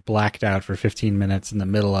that I have blacked out for 15 minutes in the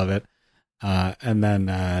middle of it, and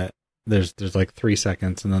then there's like 3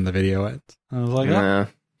 seconds, and then the video ends. I was like, I'm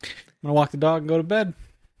gonna walk the dog and go to bed.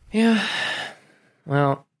 Yeah.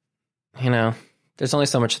 Well, there's only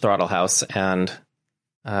so much Throttle House and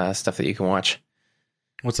stuff that you can watch.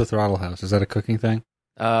 What's the Throttle House? Is that a cooking thing?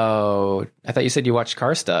 Oh, I thought you said you watched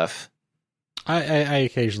car stuff. I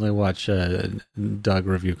occasionally watch Doug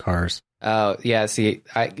review cars. Oh, yeah. See,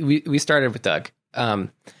 we started with Doug.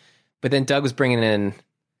 But then Doug was bringing in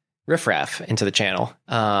Riff Raff into the channel.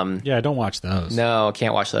 Yeah, I don't watch those. No,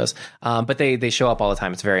 can't watch those. But they show up all the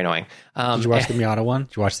time. It's very annoying. Did you watch the Miata one?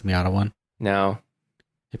 Did you watch the Miata one? No.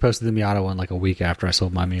 He posted the Miata one like a week after I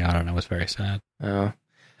sold my Miata, and I was very sad.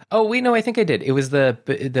 Oh, wait, no, I think I did. It was the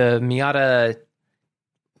Miata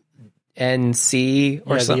NC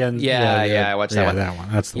or something. Yeah, I watched that one. That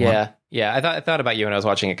one. That's the one. Yeah. I thought about you when I was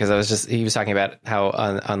watching it because he was talking about how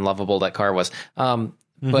unlovable that car was.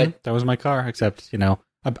 But that was my car, except,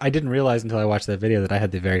 I didn't realize until I watched that video that I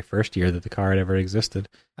had the very first year that the car had ever existed.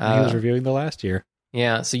 And he was reviewing the last year.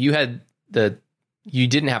 Yeah, so you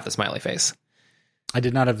didn't have the smiley face. I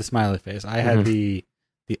did not have the smiley face. I had the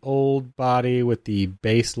old body with the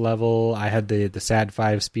base level. I had the SAD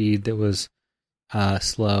 5-speed that was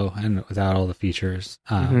slow and without all the features.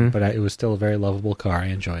 But it was still a very lovable car. I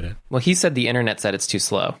enjoyed it. Well, he said the internet said it's too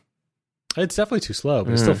slow. It's definitely too slow,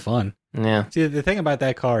 but it's still fun. Yeah. See, the thing about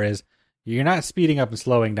that car is you're not speeding up and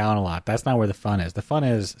slowing down a lot. That's not where the fun is. The fun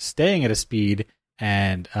is staying at a speed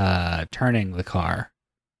and turning the car.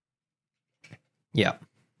 Yeah.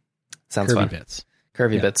 Sounds Curvy fun. bits.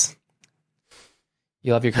 Curvy bits.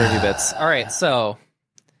 You love your curvy bits. All right, so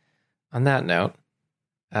on that note,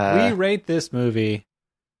 we rate this movie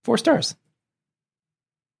 4 stars.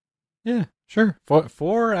 Yeah, sure.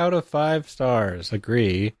 4 out of 5 stars.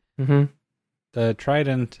 Agree. The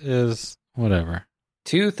Trident is whatever.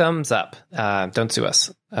 2 thumbs up. Don't sue us.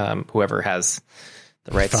 Whoever has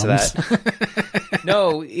the rights to that.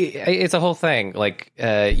 No, it's a whole thing. Like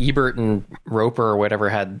Ebert and Roper or whatever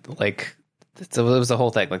had like. So it was the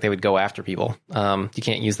whole thing. Like they would go after people. You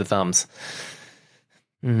can't use the thumbs.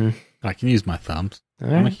 I can use my thumbs.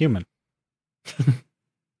 Right. I'm a human.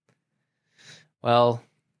 Well,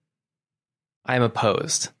 I'm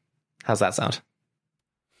opposed. How's that sound?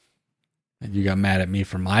 And you got mad at me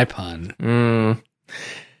for my pun. It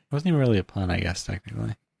wasn't even really a pun, I guess,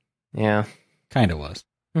 technically. Yeah. Kind of was.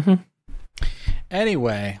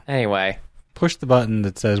 Anyway. Push the button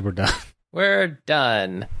that says we're done. We're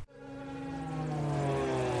done.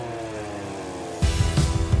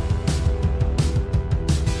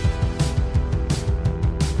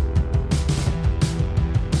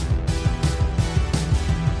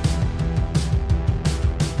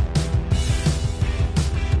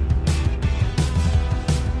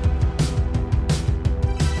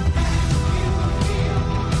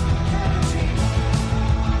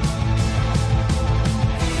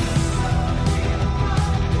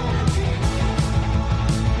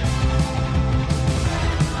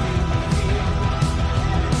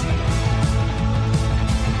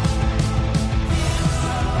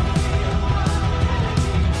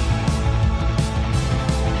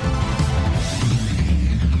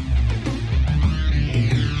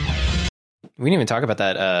 We didn't even talk about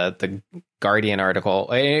that, the Guardian article.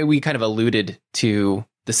 We kind of alluded to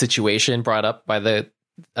the situation brought up by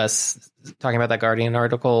us talking about that Guardian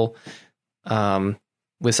article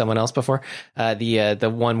with someone else before.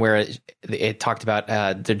 The one where it talked about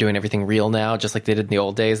they're doing everything real now, just like they did in the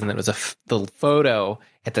old days. And then it was the photo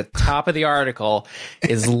at the top of the article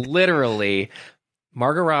is literally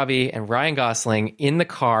Margot Robbie and Ryan Gosling in the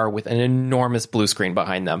car with an enormous blue screen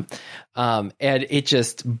behind them. And it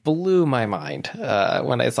just blew my mind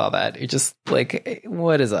when I saw that. It just like,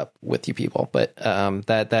 what is up with you people? But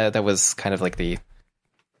that was kind of like the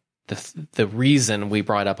reason we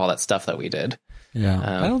brought up all that stuff that we did.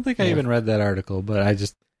 Yeah. I don't think I even read that article, but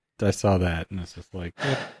I saw that and it's just like...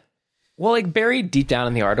 Well, like buried deep down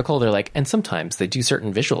in the article, they're like, and sometimes they do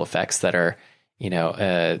certain visual effects that are,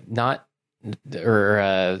 not...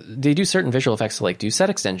 or they do certain visual effects to like do set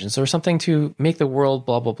extensions or something to make the world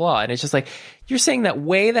blah blah blah, and it's just like you're saying that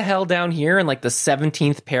way the hell down here in like the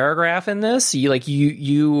 17th paragraph in this,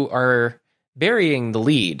 you are burying the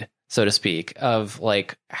lead, so to speak, of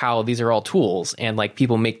like how these are all tools and like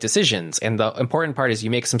people make decisions, and the important part is you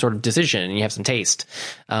make some sort of decision and you have some taste,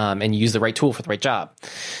 and you use the right tool for the right job.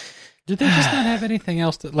 Did they just not have anything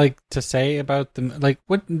else to say about them? Like,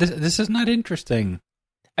 what? This is not interesting.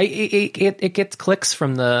 It gets clicks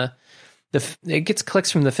from the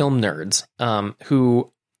film nerds,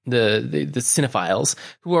 who the cinephiles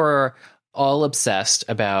who are all obsessed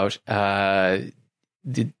about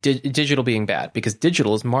digital being bad, because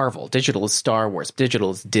digital is Marvel, digital is Star Wars, digital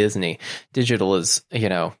is Disney, digital is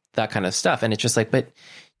that kind of stuff, and it's just like, but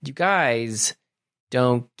you guys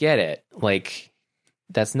don't get it. Like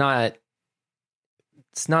it's not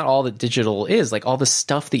all that digital is. Like all the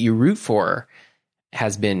stuff that you root for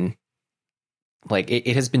has been like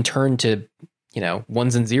it has been turned to,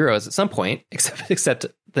 ones and zeros at some point, except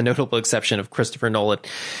the notable exception of Christopher Nolan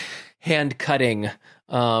hand cutting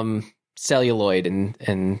celluloid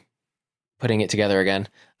and putting it together again.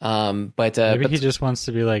 But maybe he just wants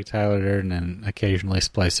to be like Tyler Durden and occasionally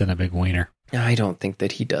splice in a big wiener. I don't think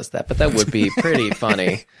that he does that, but that would be pretty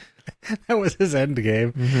funny. That was his end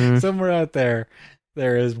game. Mm-hmm. Somewhere out there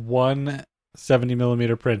is one 70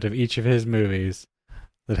 millimeter print of each of his movies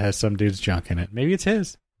that has some dude's junk in it. Maybe it's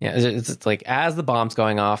his. Yeah, it's like as the bomb's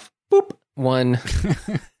going off, boop, one.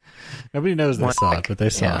 Nobody knows they saw it, but they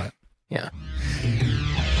saw it. Yeah.